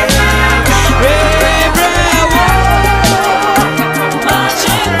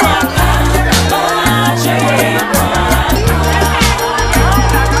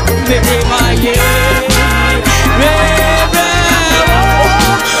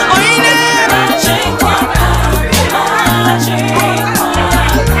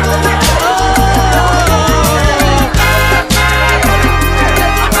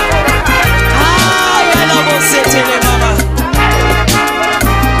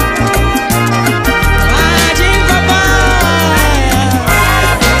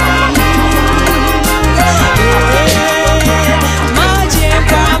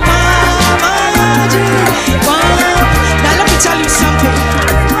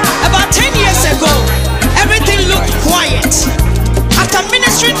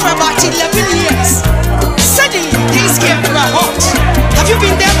 For about 11 years, suddenly things came to a halt. Have you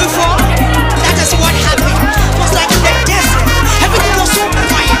been there before? That is what happened. It was like in the desert. Everything was so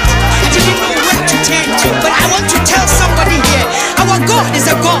quiet. I didn't know where to turn to. But I want to tell somebody here, our God is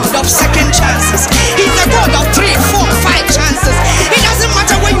a God of second chances. He's a God of 3, 4, 5 chances. It doesn't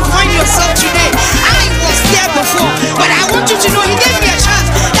matter where you find yourself today. I was there before, but I want you to know He gave me a chance.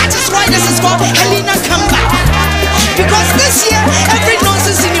 That is why this is called Helena Come Back. Because this year, every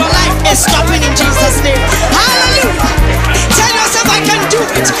nonsense in your life is stopping in Jesus' name. Hallelujah. Tell yourself I can do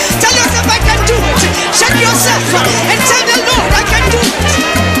it. Tell yourself I can do it. Check yourself and tell the Lord I can do it.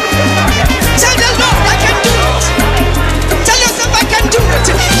 Tell the Lord I can do it. Tell yourself I can do it.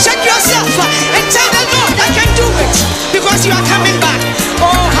 Check yourself and tell the Lord I can do it. Because you are coming back.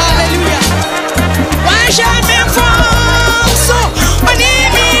 Oh, hallelujah. Why shall me fall so?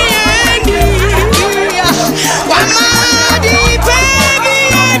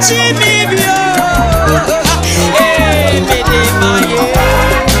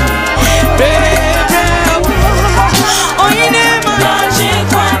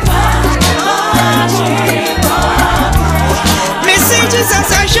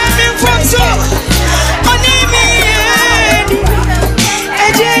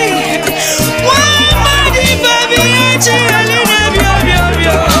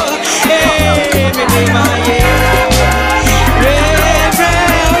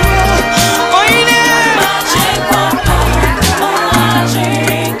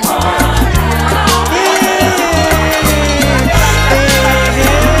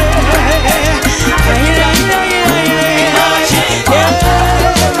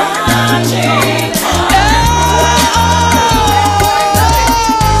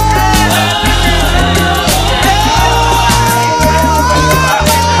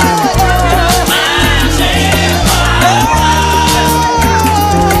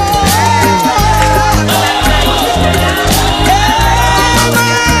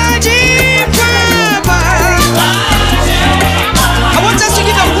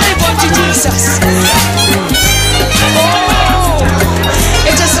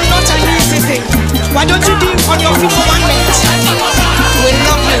 Why don't you be on your feet for 1 minute? We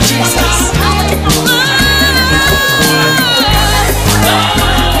love you, Jesus.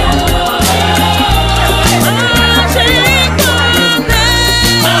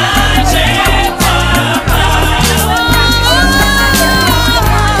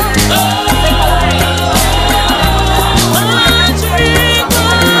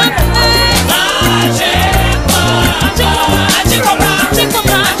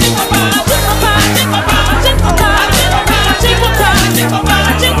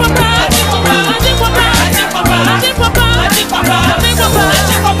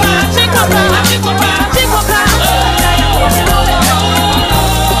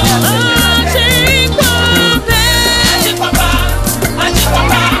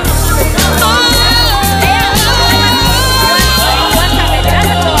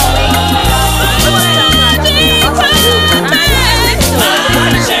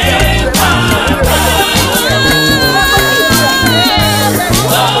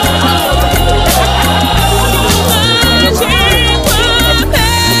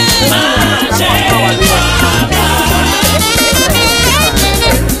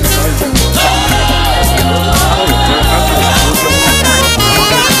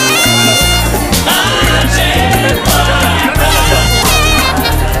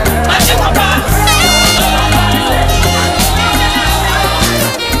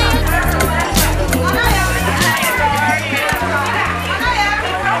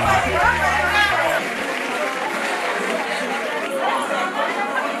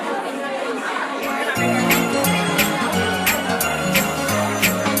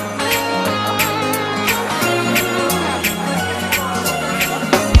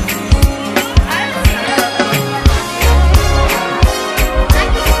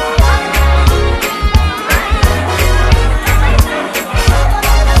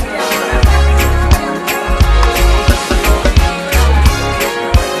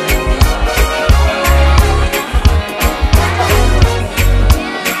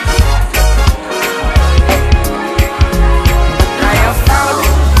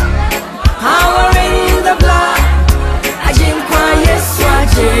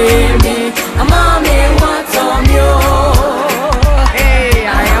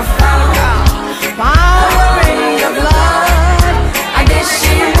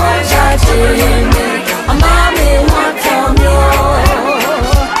 Jimmy, mommy want on you.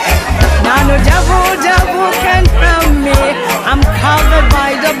 Now no devil can harm me. I'm covered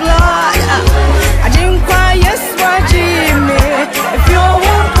by the blood. I didn't cry, yes, why Jimmy? If you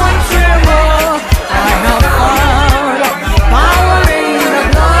won't portray more, I have found power in the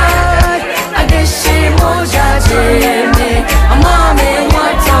blood. I guess she moves Jimmy, mommy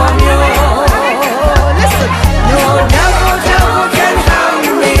want on you. Listen, no devil can harm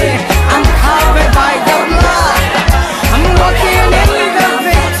me. I'm covered by the blood. I'm walking in the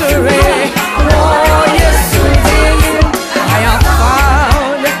victory. Oh, yes, indeed. I have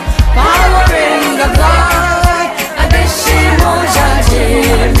found power in the blood. I guess she moves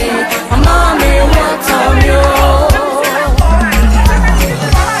Jimmy, mommy want on you.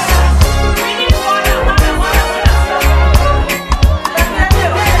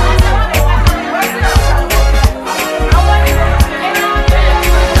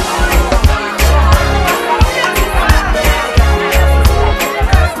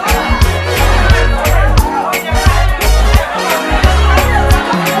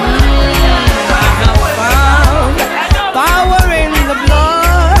 Power in the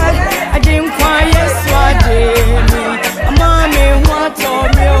blood. I didn't cry, yes, why Jimmy? Mommy, what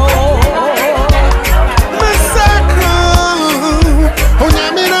of you? Masako,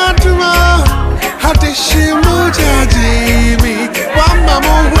 onyamina tuma, hadishimu jajimi,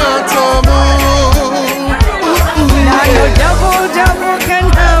 wamamo watomo. Now no devil can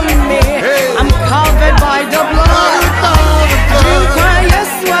harm me. I'm covered by the blood. I didn't cry,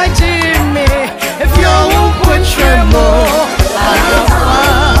 yes, why Jimmy? If you won't put your more, I have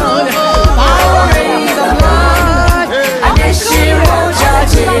found power in the blood. I guess she won't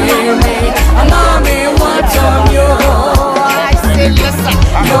judge me. Mommy, what's on you? I say, listen,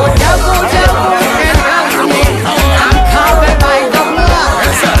 no devil can harm me. I'm covered by the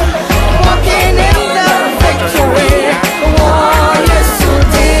blood. Walking in the victory. Oh, yes, you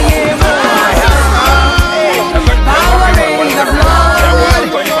did. Power in the blood.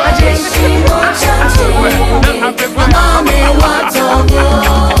 I guess she won't judge me. Mommy, what's on you?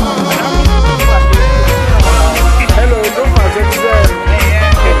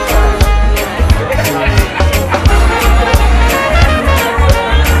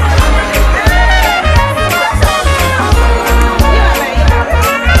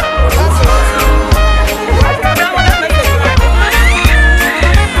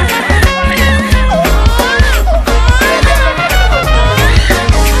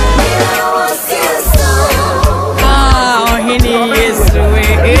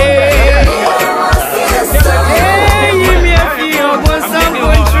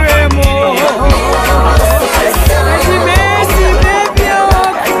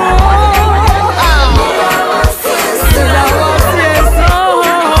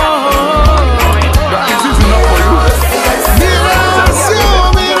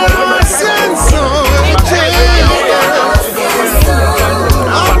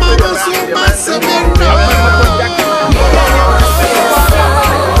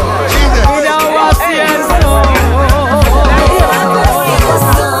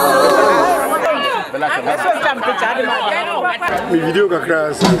 Mi video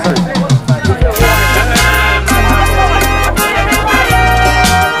kakra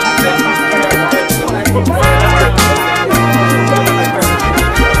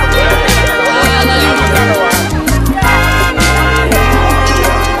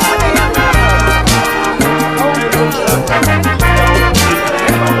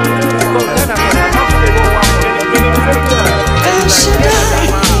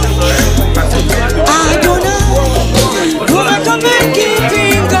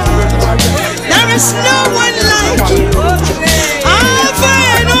no one like you. Alpha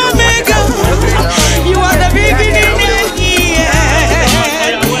and Omega. You are the beginning and the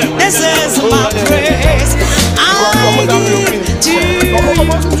end. This is my praise. I give to you.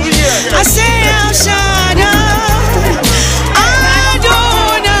 I say El Shaddai,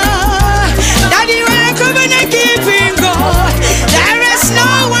 Adonai. Daddy, when I come and I keep in God, there is no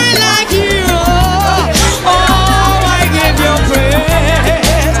one like you. Oh, I give you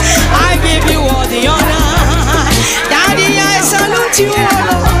praise. I give you all the honor. Daddy, I salute you,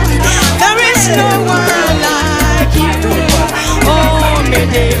 Lord. There is no one like you. Oh, me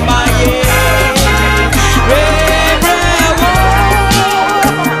de maye.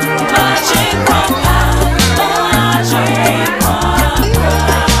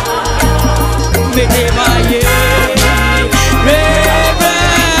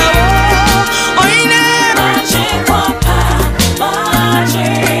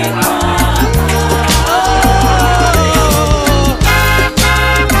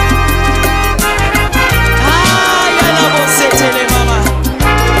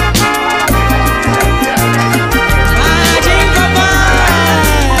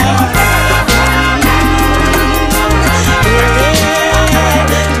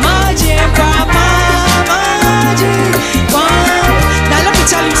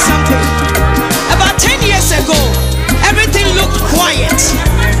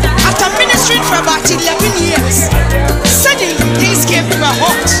 flames were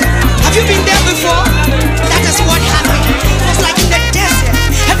hot. Have you been there before? That is what happened. It was like in the desert.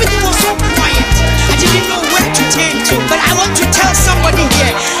 Everything was so quiet. I didn't know where to turn to. But I want to tell somebody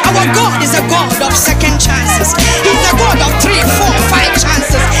here, our God is a God of second chances. He's a God of 3, 4, 5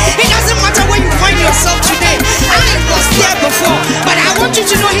 chances. It doesn't matter where you find yourself today. I was there before, but I want you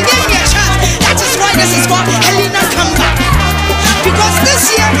to know He gave me a chance. That is why this is called Helena Come Back. Because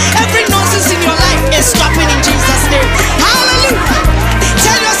this year, every nonsense in your life is stopping in Jesus' name. Hallelujah.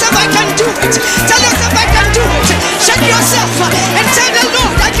 Tell yourself I can do it. Tell yourself I can do it. Shake yourself and tell the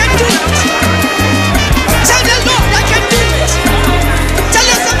Lord I can do it. Tell the Lord I can do it. Tell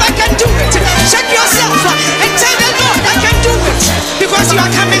yourself I can do it. Shake yourself and tell the Lord I can do it. Because you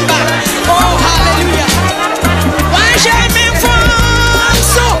are coming back. Oh, hallelujah. Why shall me from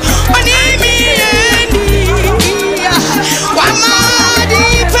so on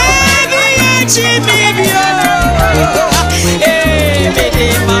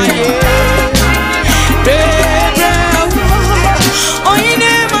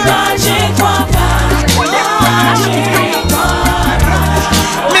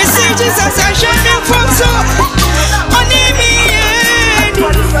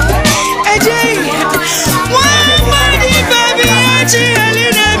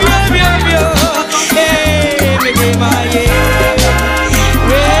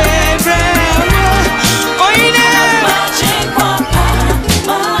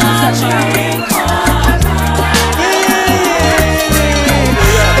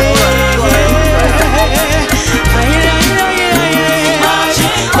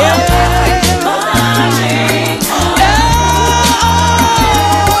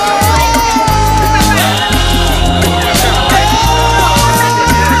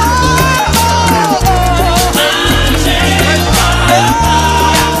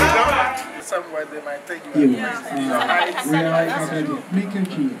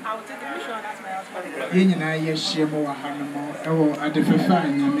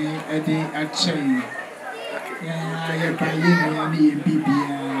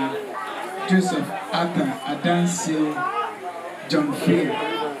Joseph, Adansie, John Fair,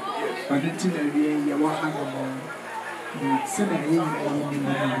 but until the year you were having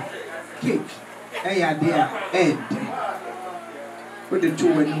cake, dear, Ed. With the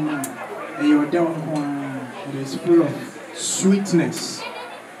two wedding, you're down one, it is full of sweetness.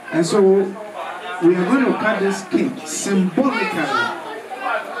 And so we are going to cut this cake symbolically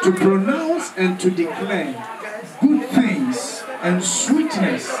to pronounce and to declare good things and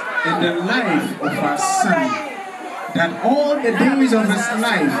sweetness in the life of our son, that all the days of his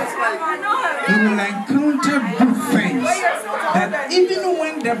life he will encounter good things, that even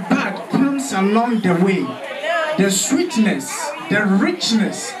when the bad comes along the way, the sweetness, the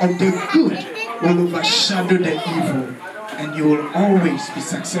richness of the good will overshadow the evil, and you will always be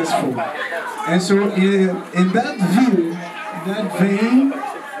successful. And so in that view, that vein,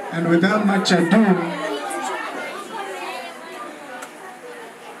 and without much ado,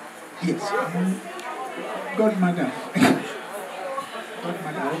 yes, Godmother.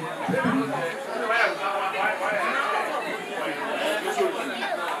 Godmother.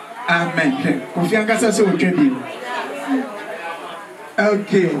 Amen.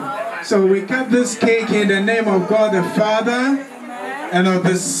 Okay, so we cut this cake in the name of God the Father, and of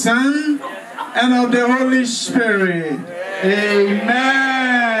the Son, and of the Holy Spirit.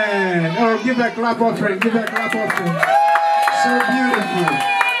 Amen. Oh, give a clap offering. Give a clap offering. So beautiful.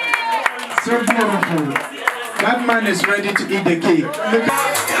 So beautiful. That man is ready to eat the cake. Look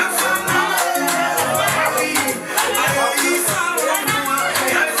at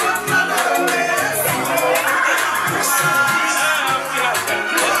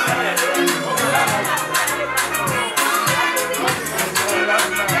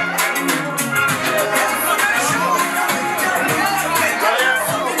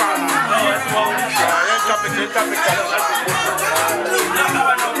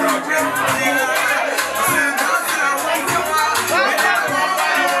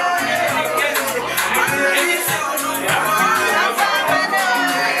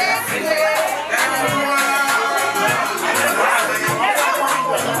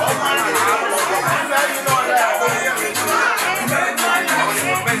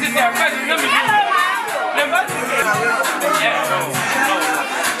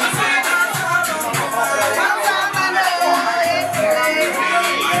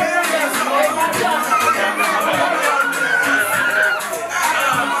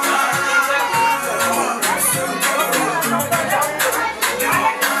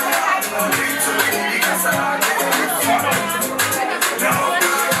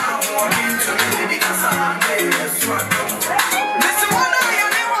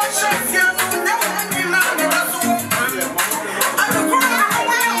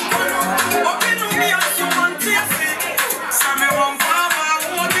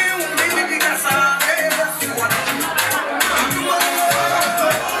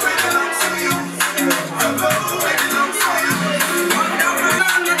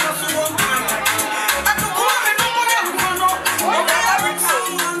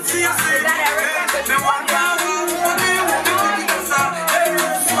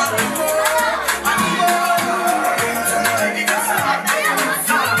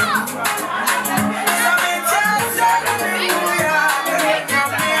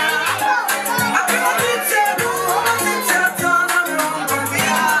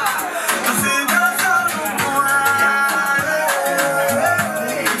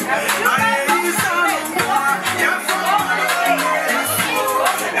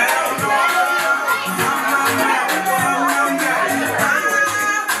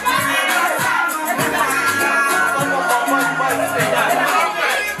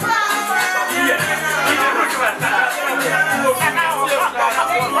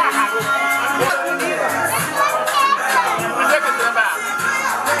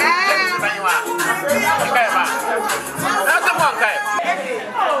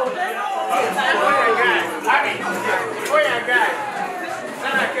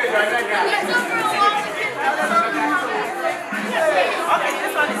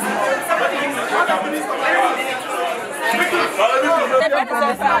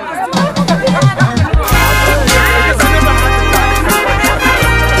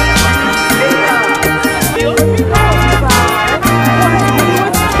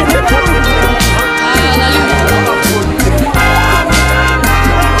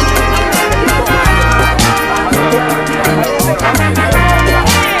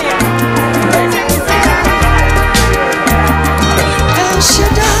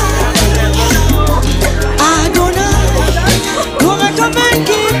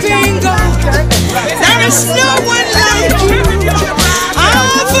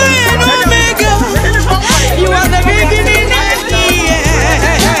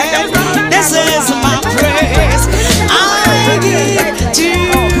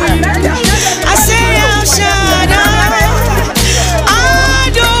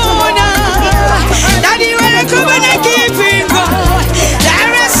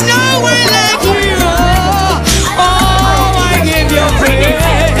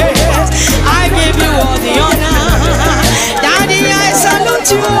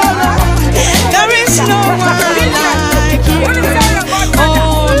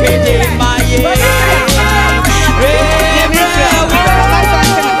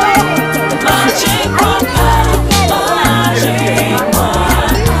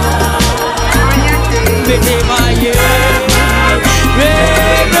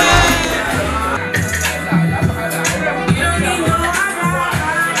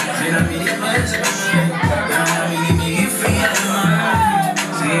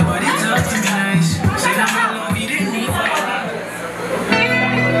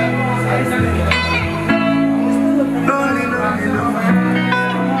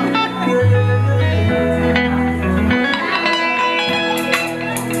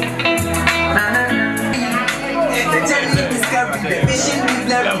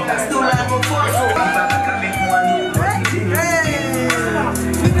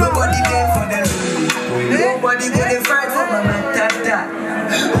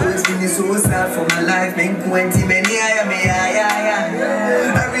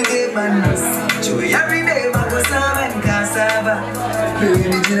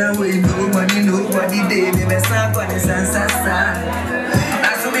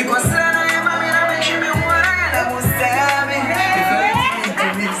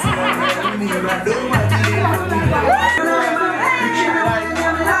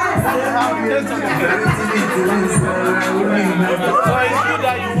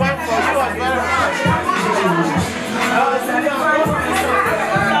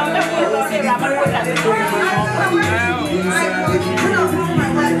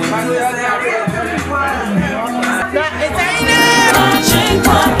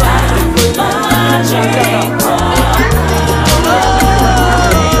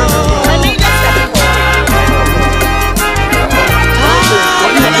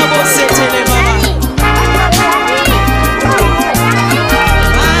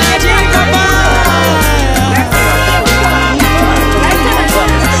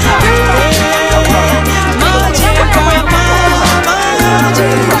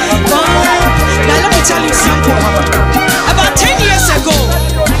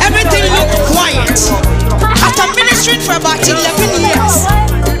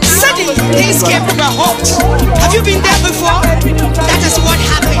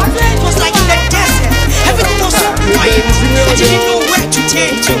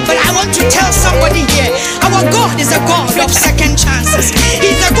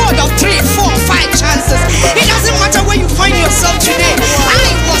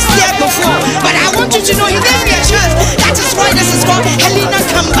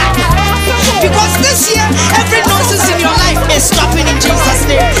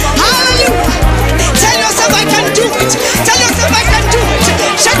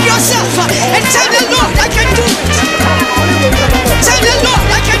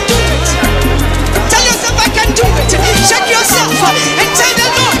And tell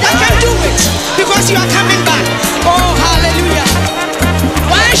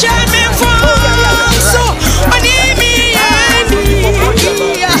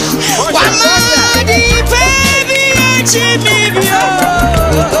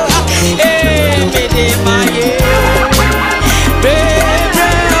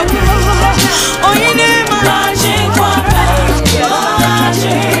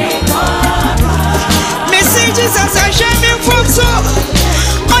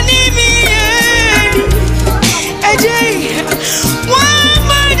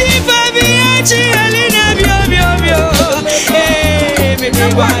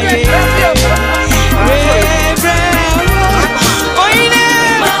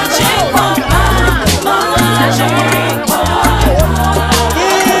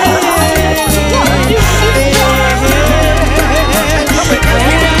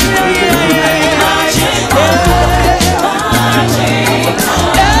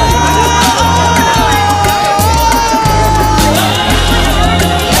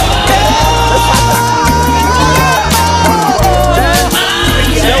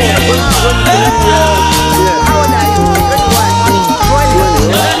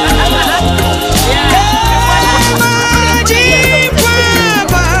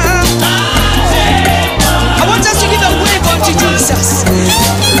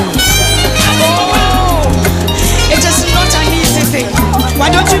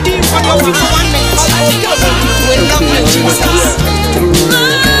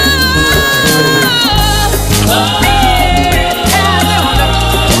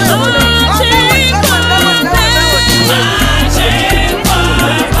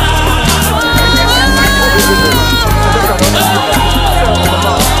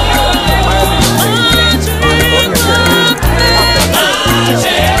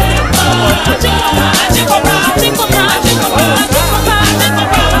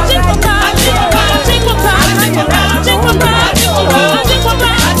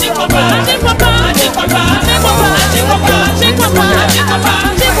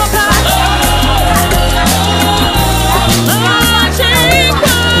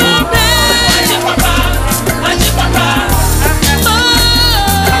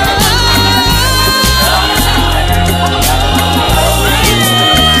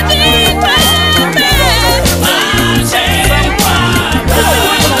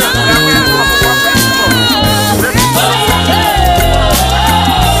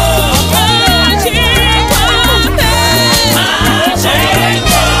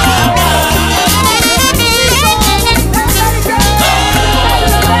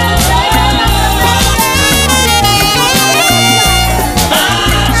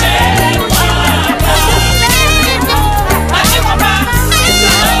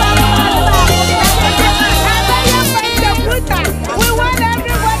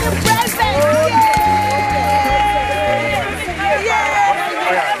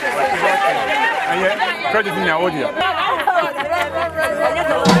Christening in Odei.